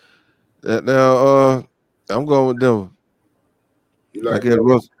 Now, I'm going with Denver. You like I get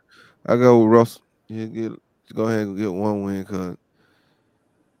Russ. I go with Russell. Go ahead and get one win, cause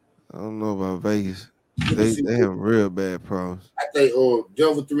I don't know about Vegas. They have real bad problems. I think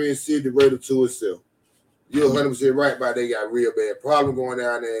Denver 3-6, the Raiders 2-7. You're 100% right about they got real bad problem going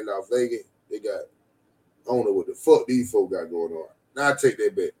down there in Las Vegas. They got, I don't know what the fuck these folk got going on. Now I take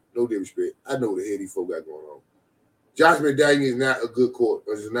that back. No disrespect. I know what the hell these folk got going on. Josh McDaniels is not a good coach.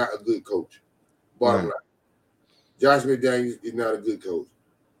 Is not a good coach. Bottom line. Josh McDaniels is not a good coach.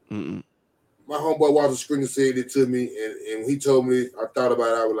 Mm-mm. My homeboy Walter Springer said it to me, and when he told me, I thought about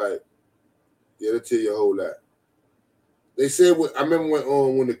it. I was like, yeah, they'll tell you a whole lot. They said, I remember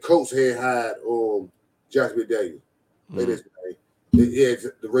when the Colts had hired Josh McDaniels. He had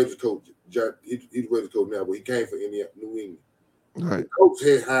the Raiders coach. He's the Raiders coach now, but he came from New England. Right. The Colts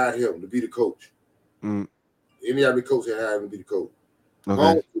had hired him to be the coach. Mm. Any coach had hired him to be the coach. Okay.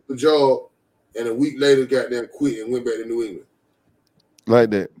 Holmes took the job, and a week later got them quit and went back to New England. Like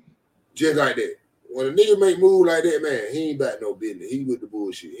that. Just like that. When a nigga make move like that, man, he ain't back no business. He with the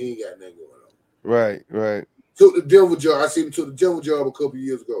bullshit. He ain't got nothing going on. Right. Took the Denver job. I seen him took the Denver job a couple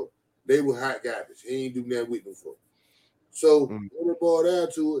years ago. They were hot garbage. He ain't do nothing with them for. So when it boiled down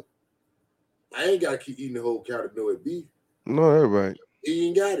to it, I ain't got to keep eating the whole cow to know it beef. No, that's right. He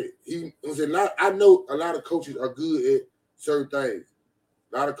ain't got it. I know a lot of coaches are good at certain things.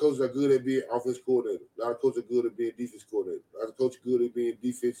 A lot of coaches are good at being offense coordinator. A lot of coaches are good at being defense coordinator. A lot of coaches are good at being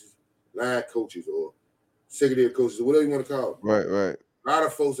defensive line coaches or secondary coaches or whatever you want to call them. Right. A lot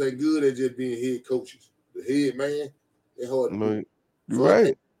of folks ain't good at just being head coaches. The head man, they're hard to do. So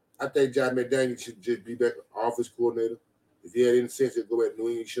right. I think Josh McDaniels should just be back offense coordinator. If he had any sense to go back to New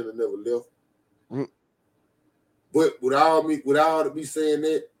England, he should have never left. But without me saying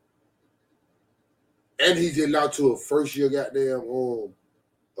that, and he's allowed to a first year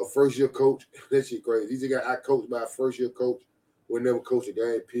a first year coach. That shit crazy. He just got out coached by a first year coach who never coached a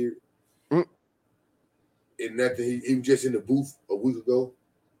game, period. And nothing, he was just in the booth a week ago.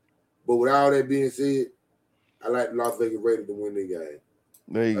 But with all that being said, I like the Las Vegas Raiders to win the game.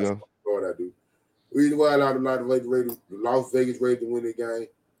 There you go. What I do. The reason why I like the Las Vegas Raiders to win the game,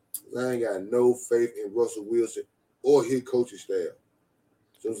 I ain't got no faith in Russell Wilson or his coaching staff.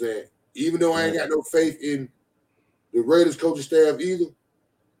 So I'm saying, even though I ain't got no faith in the Raiders coaching staff either,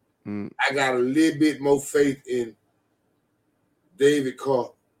 I got a little bit more faith in David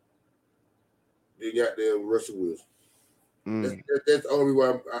Carr than got there Russell Wilson. That's the only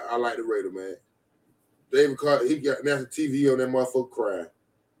way I like the Raiders, man. David Carr, he got national TV on that motherfucker crying.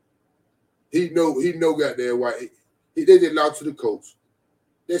 He know goddamn why. They just lost to the Colts.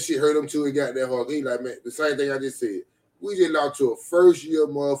 That shit hurt him too. He got that hard. He like, man, the same thing I just said. We just lost to a first year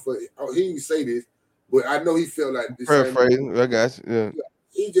motherfucker. Oh, he didn't say this, but I know he felt like this. Paraphrasing, I got you. Yeah.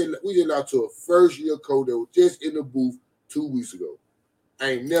 We just lost to a first year coach that was just in the booth 2 weeks ago.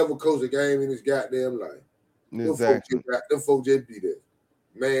 I ain't never coached a game in his goddamn life. Exactly. Them folks just be there.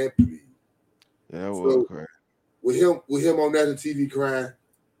 Man, please. Yeah, that was crazy. With him on national TV crying,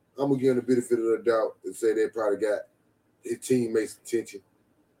 I'm gonna give him the benefit of the doubt and say they probably got his teammates' attention,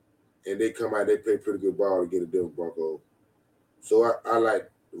 and they come out, they play pretty good ball to get a Denver Broncos. So I like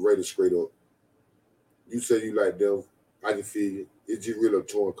the Raiders straight up. You say you like Denver, I can feel you. It's just really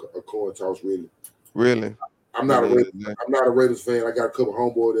a coin toss, really. Really? I'm not a Raiders fan. I got a couple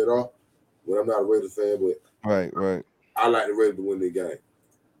homeboys that are, but I'm not a Raiders fan. But right. I like the Raiders to win the game.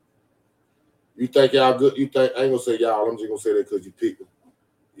 You think y'all good? I ain't gonna say y'all. I'm just gonna say that because you picked them.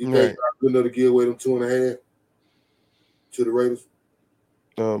 You think y'all good enough to give away them 2.5 to the Raiders?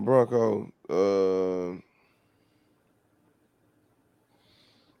 Bronco.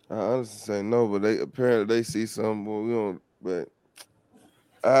 I honestly say no, but they apparently see something. But we don't. But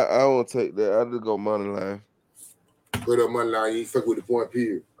I won't take that. I just go money line. Put up money line. You ain't fuck with the point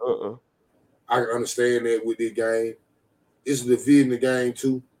period. I can understand that with this game. It's a division game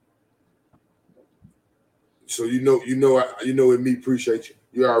too. So you know it. Me appreciate you.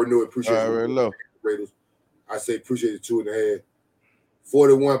 You already know it. Appreciate I already know. Raiders. I say appreciate the 2.5.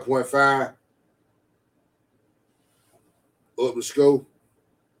 41.5. Up the score.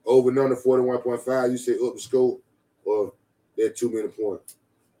 Over and under 41.5. You say up the score or that 2 minute point.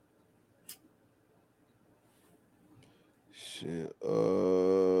 Shit.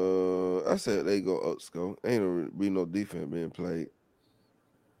 I said they go up score. Ain't no be no defense being played.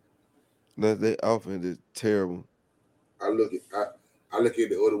 Their offense is terrible. I look at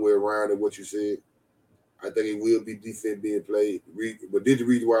the other way around than what you said. I think it will be defense being played. But this is the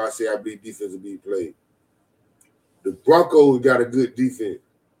reason why I say I believe defense will be played. The Broncos got a good defense.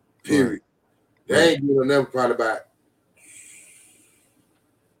 Period. Right. They ain't getting them probably about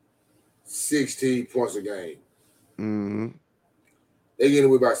 16 points a game. Mm-hmm. They getting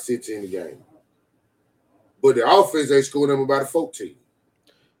away about 16 a game. But the offense, they scored them about 14.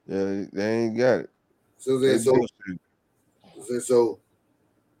 Yeah, they ain't got it. So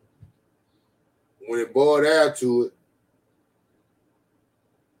when it boiled down to it,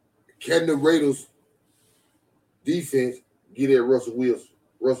 can the Raiders defense get at Russell Wilson?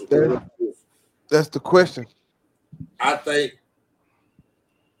 That's the question. I think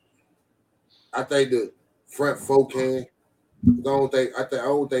the front four can. I don't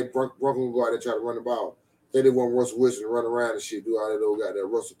think Broncos will go out there and try to run the ball. They didn't want Russell Wilson to run around and shit, do all that old goddamn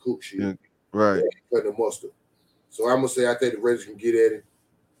Russell Cook shit. Yeah, right. Cutting the mustard. So I'm gonna say I think the Raiders can get at it.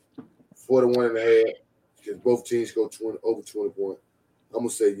 41.5. Because both teams go over 20 points. I'm gonna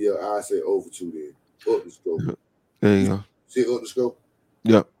say I say over 2 then. Up the score. There you go. See up the score?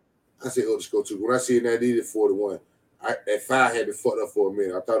 Yep. I say up the score too. When I see it now, needed 41. That 5 had me fucked up for a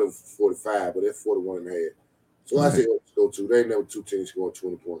minute. I thought it was 45, but that's 41.5. So I say up the score too. They ain't never two teams scoring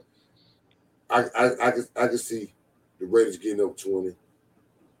 20 points. I can see the Raiders getting up 20.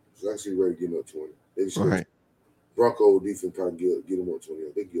 So I can see the Raiders getting up 20. They can right. Bronco defense probably get them up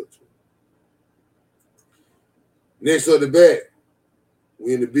 20. They get up 20. Next up the bat,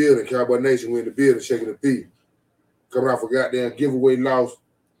 we in the building. Cowboy Nation, we in the building, shaking the P. Coming off a goddamn giveaway loss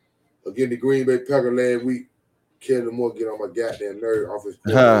against the Green Bay Packers last week. Kellen Moore get on my goddamn nerve off his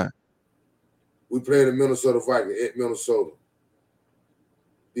quarterback. We playing the Minnesota Vikings at Minnesota.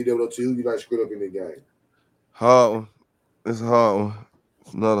 DWT, who you like screwed up in the game? Hard one. It's a hard one.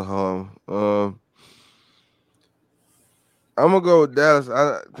 It's another hard one. I'm gonna go with Dallas.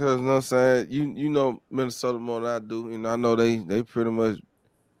 Because you know what I'm saying, you know Minnesota more than I do. You know, I know they pretty much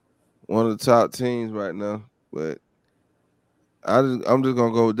one of the top teams right now. But I'm just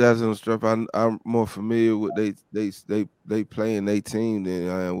gonna go with Dallas and Strap. I'm more familiar with they playing their team than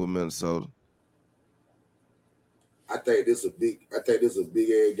I am with Minnesota. I think this is a big ass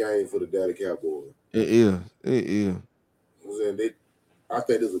game for the Dallas Cowboys. It is. I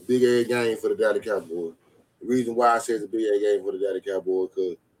think this is a big ass game for the Dallas Cowboys. The reason why I say it's a big ass game for the Dallas Cowboys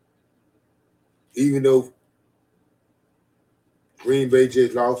because even though Green Bay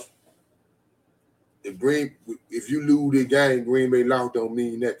just lost, if you lose the game, Green Bay lost don't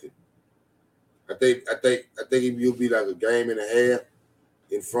mean nothing. I think it will be like a game and a half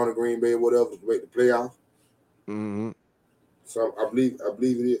in front of Green Bay or whatever to make the playoffs. Mm-hmm. So I believe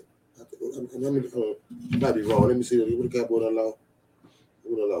it is. I might be wrong. Let me see. What the Cowboys done lost?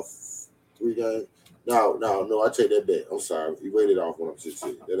 What they lost? 3 games? No. I take that back. I'm sorry. You rated off when I'm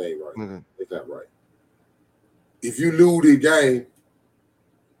 16. That ain't right. Mm-hmm. That's not right. If you lose the game,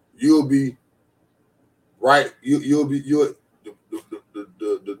 you'll be right. You'll be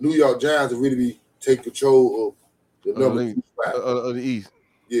the New York Giants will really be take control of the number 2 spot of the East.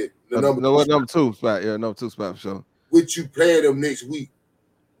 Yeah, number 2 spot. Yeah, number 2 spot for sure. Which you play them next week.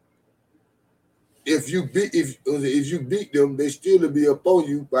 If you beat them, they still will be up on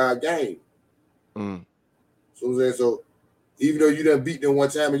you by a game. Mm. So I'm saying, so even though you done beat them one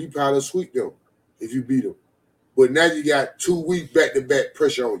time, and you probably sweep them if you beat them, but now you got 2 weeks back-to-back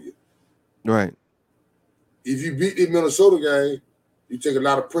pressure on you. Right. If you beat the Minnesota game, you take a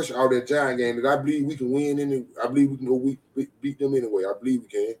lot of pressure out of that Giant game that I believe we can win, and I believe we can go beat them anyway. I believe we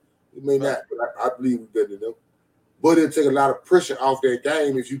can. We may not, but I believe we're better than them. But it'll take a lot of pressure off that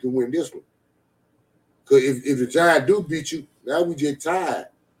game if you can win this one. Because if the Giants do beat you, now we just tied.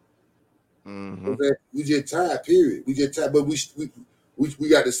 Mm-hmm. Okay? We just tied, period. We just tied, but we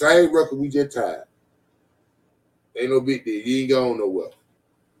got the same record, we just tied. Ain't no big deal. You ain't going nowhere.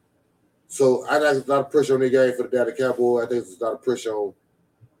 So I think there's a lot of pressure on that game for the Dallas Cowboys. I think there's a lot of pressure on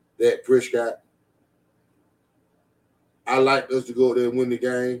Dak Prescott. I like us to go there and win the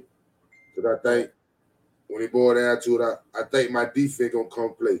game because I think when it boils down to it, I think my defense gonna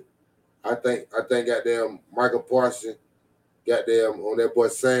come play. I think goddamn Michael Parsons, goddamn on that boy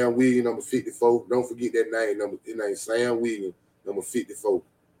Sam Williams, number 54. Don't forget that name. His name Sam Williams, number 54.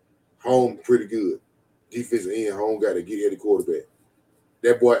 Home pretty good. Defensive end, home got to get at the quarterback.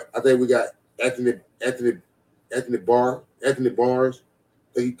 That boy, I think we got Anthony Barnes. I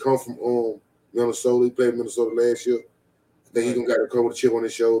think he come from Minnesota. He played Minnesota last year. I think he gonna got to come with a chip on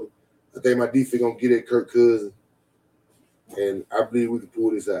his shoulder. I think my defense gonna get at Kirk Cousins, and I believe we can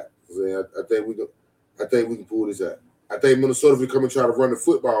pull this out. I think we can pull this out. I think Minnesota will come and try to run the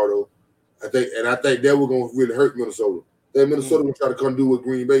football though. I think that we're gonna really hurt Minnesota. Then Minnesota gonna try to come do what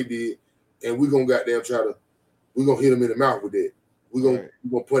Green Bay did, and we're gonna hit them in the mouth with that. We're gonna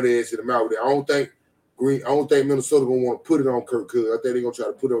put their ass in the mouth with that. I don't think Minnesota gonna want to put it on Kirk Cousins. I think they're gonna try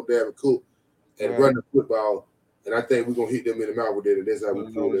to put it on Dalvin Cook and run the football. And I think we're gonna hit them in the mouth with that. And that's how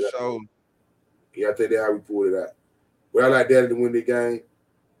we pull it out. Yeah, I think that's how we pull it out. But I like Dallas to win the game.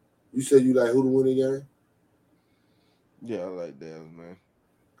 You said you like who to win the game? Yeah, I like Dallas, man.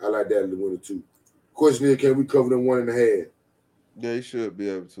 I like Dallas to win it too. Question is, can we cover them 1.5? Yeah, you should be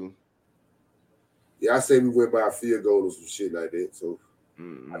able to. Yeah, I say we win by a field goal or some shit like that. So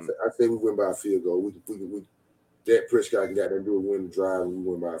I say we win by a field goal. We Dak Prescott can got them do a win the drive and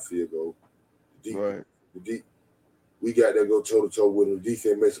we win by a field goal. We got to go toe to toe with them.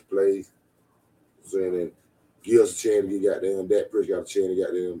 Defense makes some plays. Saying that give us a chance to get goddamn Dak Prescott a chance to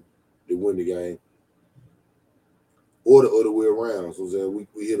get them to win the game. Or the other way around. So saying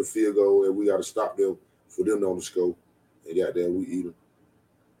we hit a field goal and we got to stop them for them on the score. And goddamn we eat them.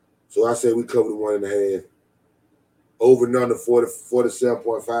 So I say we cover the 1.5. Over and under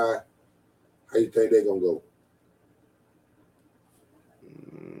 47.5. How you think they gonna go?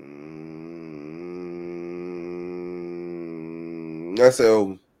 I say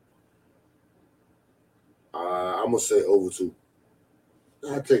over. I'm gonna say over too.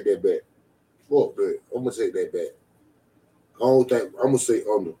 I take that back. Fuck that. I'm gonna take that back. I'm gonna say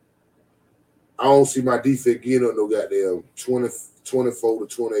under. I don't see my defense getting up no goddamn 24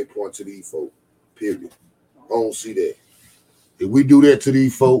 to 28 points to these folk. Period. I don't see that. If we do that to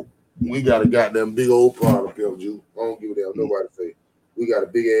these folk, we got a goddamn big old problem, Pimp Jew. I don't give a damn nobody say. We got a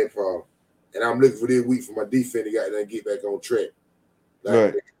big ass problem. And I'm looking for this week for my defense to goddamn get back on track.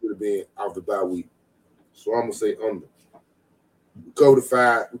 Like they could have been off the bye week. So I'm gonna say under. We cover the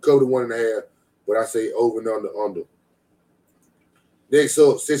 5, we cover the 1.5, but I say over and under. Next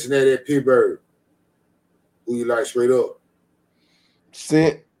up, Cincinnati at Pittsburgh. Who you like straight up?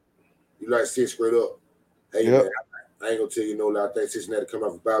 Cint. You like Cint straight up? Hey man, I ain't gonna tell you no lie. I think Cincinnati come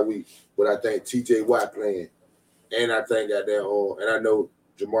off a bye week, but I think TJ Watt playing, and I think that and I know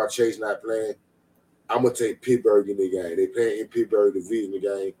Jamar Chase not playing. I'm gonna take Pittsburgh in the game. They playing in Pittsburgh division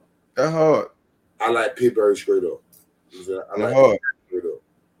game. That's hard. I like Pittsburgh straight up. I like hard. Straight up.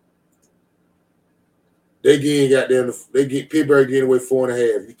 They get Pittsburgh getting away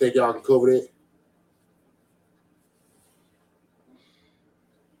 4.5. You think y'all can cover that?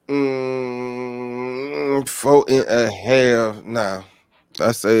 4.5. Nah.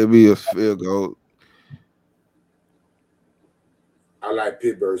 I say it'd be a field goal. I like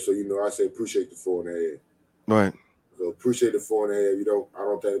Pittsburgh, so I say appreciate the 4.5. Right. So appreciate the 4.5. I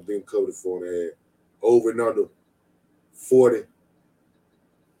don't think it's been covered 4.5. Over and under 40.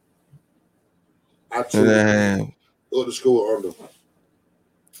 I choose the score under.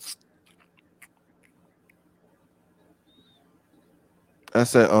 I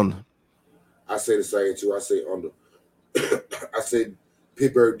say under. I say the same too. I say under. I say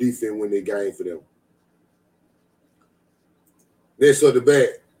Pittsburgh defense win their game for them. Next up the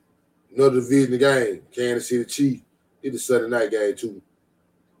back, another division game. Kansas City Chiefs. It's a Sunday night game too.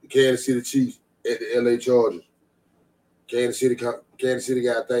 The Kansas City Chiefs at the LA Chargers. Kansas City got,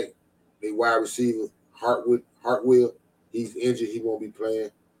 I think, their wide receiver, Hartwell. He's injured. He won't be playing.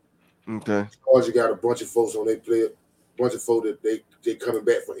 Okay. Chargers got a bunch of folks on their player. Bunch of folks that they coming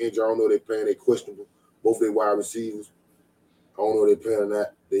back from injury. I don't know if they playing. They questionable. Both their wide receivers. I don't know if they playing or not.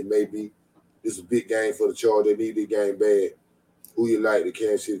 They may be. This is a big game for the Chargers. They need their game bad. Who you like, the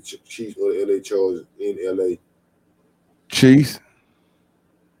Kansas City Chiefs or the LA Chargers in LA? Chiefs.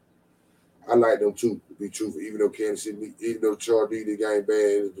 I like them too, to be truthful. Even though Chargers need the game bad,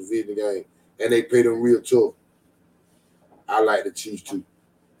 it's a division game, and they play them real tough. I like the Chiefs too.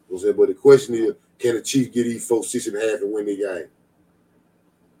 But the question is, can the Chiefs get these folks 6.5 and win the game?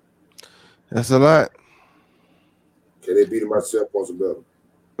 That's a lot. Can they beat them by 7 points or better?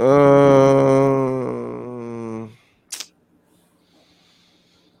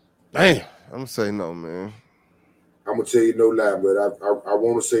 Damn, I'm gonna say no, man. I'm I'm gonna tell you no lie, but I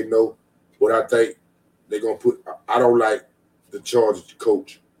want to say no, but I think they're gonna put. I don't like the Chargers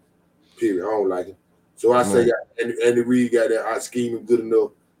coach. Period. I don't like him. So I say, Andy Reid got that out scheming good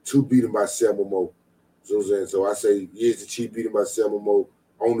enough to beat him by 7 more. So I'm saying, so I say, yes, the Chiefs beat him by 7 more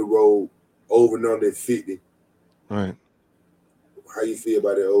on the road, over and under 50. Right. How you feel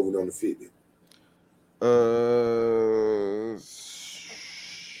about that over and under 50?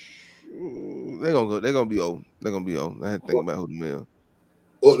 They're gonna go. They're gonna be old. They're gonna be old. I had to think about who the mail.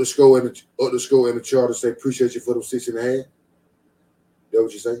 Up the score and the Chargers say appreciate you for them 6.5. That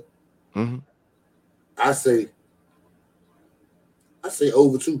what you say? Mm-hmm. I say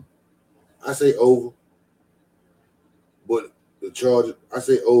over 2. I say over, but the Chargers. I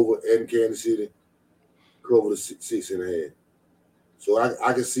say over and Kansas City cover the 6.5. So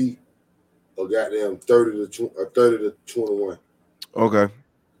I can see a goddamn 30 to 21. Okay.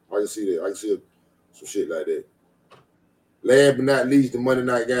 I can see that. I can see some shit like that. Last but not least, the Monday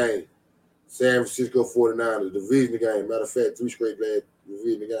night game. San Francisco 49ers, division game. Matter of fact, 3 straight last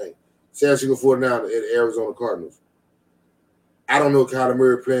division game. San Francisco 49ers and Arizona Cardinals. I don't know if Kyler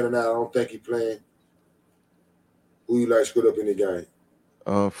Murray playing or not. I don't think he playing. Who you like screwed up in the game?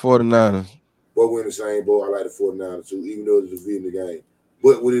 49ers. But we're in the same boat. I like the 49ers too, even though it's a division game.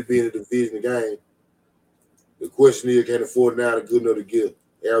 But with it being a division game, the question is, can the 49ers good enough to give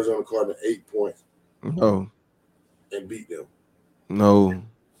Arizona Cardinals 8 points? No. And beat them? No.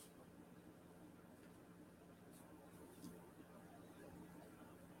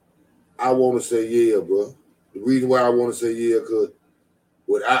 I want to say yeah, bro. The reason why I want to say yeah, because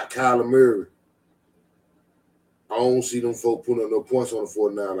without Kyler Murray, I don't see them folk putting up no points on the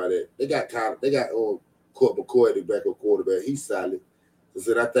 49 like that. They got Colt McCoy, the backup quarterback. He's solid.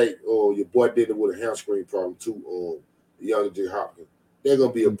 So I think your boy did it with a hamstring problem too. The young Jay Hopkins. They're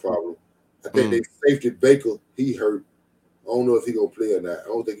gonna be a problem. I think they safety Baker, he hurt. I don't know if he gonna play or not. I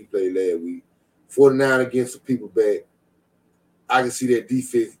don't think he played last week. 49 against some people back. I can see that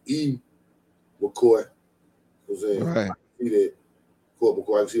defense McCoy. I'm saying, right. I can see that Colt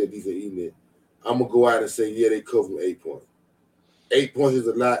McCoy. I can see that defense eating it. I'm gonna go out and say, yeah, they cover 8 points. 8 points is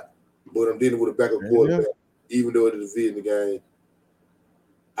a lot, but I'm dealing with a backup quarterback, even though it is a division game.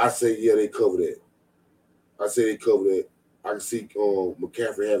 I say, yeah, they cover that. I say they cover that. I can see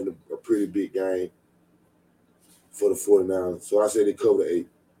McCaffrey having a pretty big game for the 49ers. So I say they cover the 8.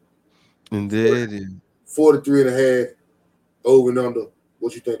 And there it is. 43.5 over and under.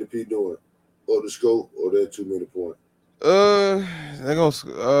 What you think the P doing? Or the scope, or they're too many points? They're gonna I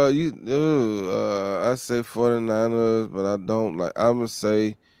say 49ers, but I don't like. I'm gonna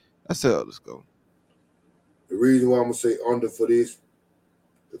say I say let's go. The reason why I'm gonna say under for this,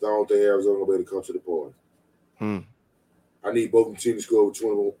 because I don't think Arizona gonna be able to come to the point. I need both teams to score over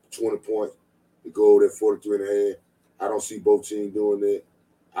 20 points to go over that 43.5. I don't see both teams doing that.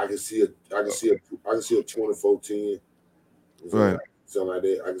 I can see a 24-10. Right. Something like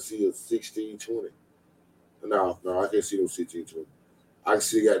that. I can see a 16-20. No, I can't see them 16-20. I can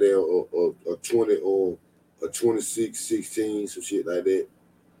see got there a 20 or a 26-16, some shit like that.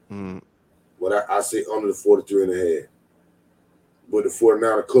 But I say under the 43.5. But the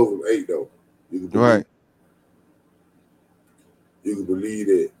 49 cover them 8 though. You can believe, right. You can believe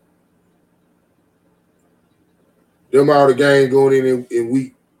that. Them all the games going in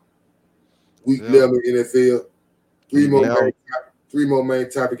week 11 NFL. Three more main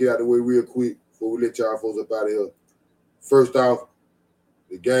topics get out the way real quick before we let y'all folks up out of here. First off,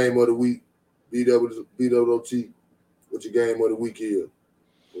 the game of the week, BWOT. What your game of the week is?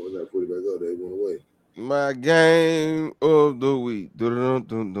 Well, I gotta put it back up there. It went away. My game of the week.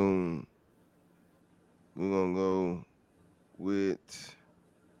 Dun-dun-dun-dun. We're gonna go with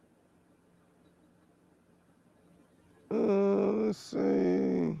let's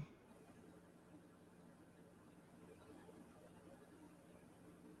see.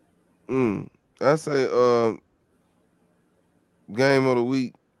 I say game of the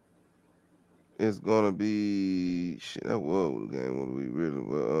week is gonna be shit. That was the game of the week, really.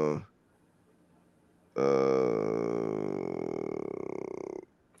 But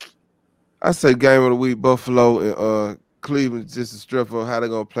I say game of the week, Buffalo and Cleveland, just a strip of how they're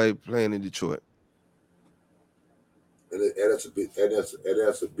gonna playing in Detroit. And that's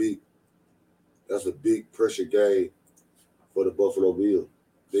a big pressure game for the Buffalo Bills.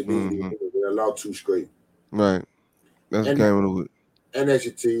 They need they lost 2 straight. Right. That's the game of the week. And that's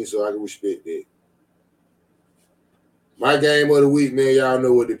your team, so I can respect that. My game of the week, man, y'all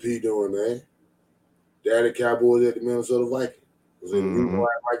know what the P doing, man. Dallas Cowboys at the Minnesota Vikings. The reason why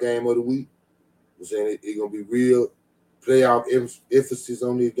my game of the week, I'm saying it's gonna be real playoff emphasis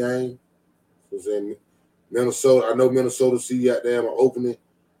on this game. I'm saying Minnesota, I know Minnesota see goddamn an opening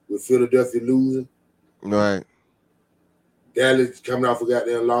with Philadelphia losing. Right. Dallas coming off a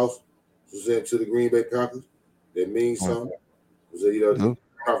goddamn loss to the Green Bay Packers. That means something. So, coming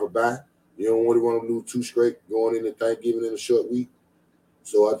off a bye. You don't really want to lose 2 straight going into Thanksgiving in a short week.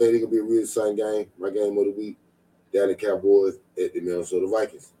 So I think it's gonna be a real exciting game. My game of the week. Dallas Cowboys at the Minnesota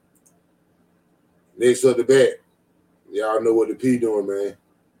Vikings. Next up the bat. Y'all know what the P doing, man.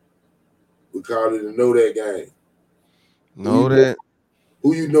 We call it a know that game.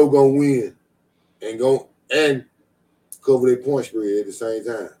 Who you know gonna win and cover their point spread at the same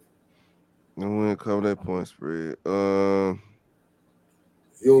time. And win, cover that point spread. If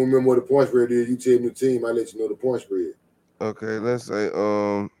you don't remember what the point spread is, you tell me the team, I let you know the point spread. Okay, let's say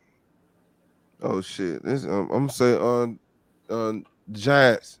oh shit. This I'm gonna say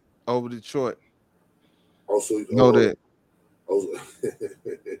Giants over Detroit. Also know that. Also,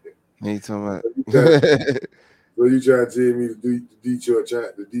 ain't talking about. So you trying to tell me the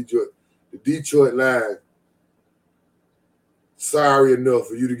Detroit line sorry enough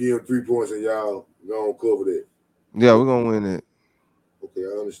for you to give them 3 points and y'all gonna cover that. Yeah, we're gonna win it. Okay,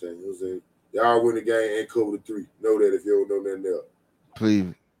 I understand. You know what I'm saying? Y'all win the game and cover the 3. Know that if you don't know nothing else.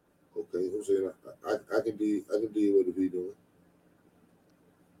 Please. Okay, I'm saying I can deal with the be doing.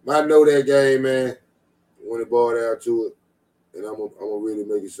 I know that game, man. When it ball down to it, and I'm gonna really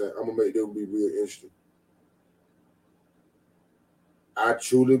make it sound. I'm gonna make them be real interesting. I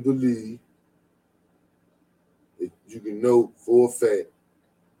truly believe that you can know for a fact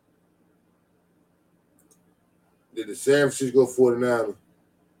that the San Francisco 49ers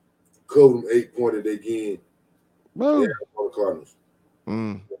cover them 8 points that they gain. The Cardinals.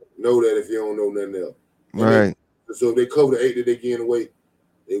 Know that if you don't know nothing else. Right. So if they cover the 8 that they gain away,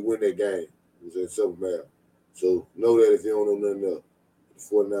 they win that game. It's that simple math. So know that if you don't know nothing else, the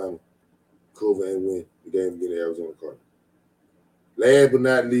 49ers cover and win the game against the Arizona Cardinals. Last but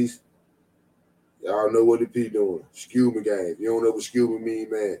not least, y'all know what the P doing. Scuba game. If you don't know what scuba mean,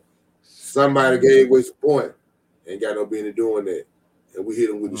 man, somebody gave away some point. Ain't got no business doing that. And we hit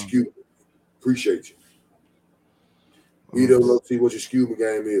them with the scuba. Appreciate you. BWT, what your scuba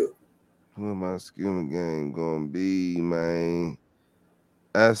game is? What my scuba game gonna be, man?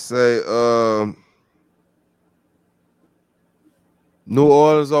 I say New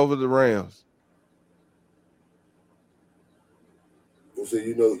Orleans over the Rams. So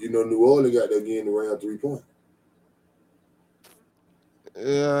you know New Orleans got that getting around 3 points.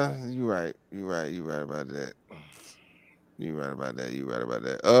 Yeah, you're right. You're right about that. You're right about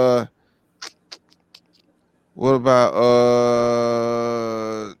that. What about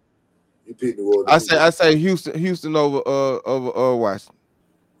you pick New Orleans? I say Houston over Washington.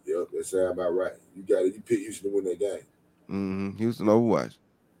 Yep, that sound about right. You pick Houston to win that game. Houston over Washington.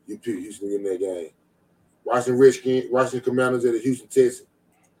 You pick Houston to win that game. Washington Commanders at the Houston Texans.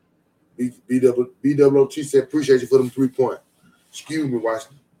 BWT said appreciate you for them 3 points. Excuse me,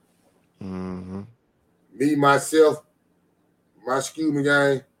 Washington. Me, myself, my excuse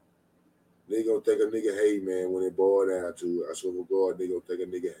game, they gonna take a nigga hate, man, when it boil down to it. I swear to God, they gonna take a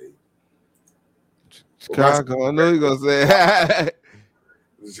nigga hate. Chicago, I know you're gonna say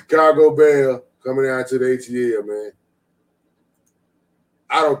the Chicago Bears coming down to the ATL, man.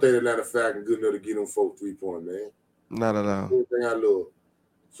 I don't think Atlanta Falcons good enough to get them folks 3 points, man. Not at all. Everything I love.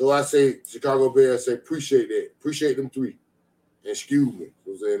 So I say Chicago Bears say appreciate that. Appreciate them 3. And excuse me. You know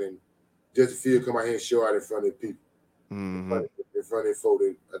what I'm saying? And just to feel come out here and show out in front of people. In front of their folks.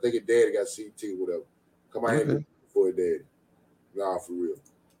 I think his daddy got CT or whatever. Come out here for his daddy. Nah, for real.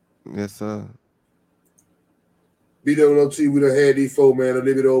 Yes, sir. BWT, we done had these folks, man, a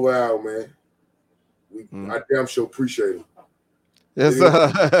little bit over an hour, man. I damn sure appreciate them. Yes,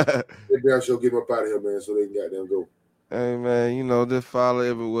 sir. They damn sure get them up out of here, man, so they can goddamn go. Hey, man, just follow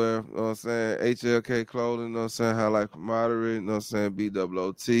everywhere. You know what I'm saying? HLK Clothing, you know what I'm saying? Highlight Camaraderie, you know what I'm saying?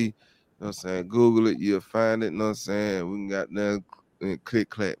 BWT, you know what I'm saying? Google it, you'll find it, you know what I'm saying? We can got them click,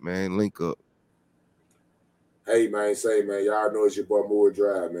 clack, man. Link up. Hey, man, y'all know it's your boy Moore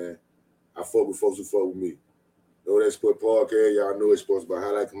Drive, man. I fuck with folks who fuck with me. Know that Sport Podcast, y'all know it's supposed to be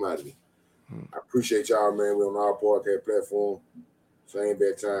Highlight Commodity. I appreciate y'all, man. We're on our podcast platform. Same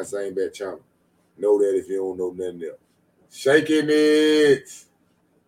bad time, same bad channel. Know that if you don't know nothing else. Shaking it.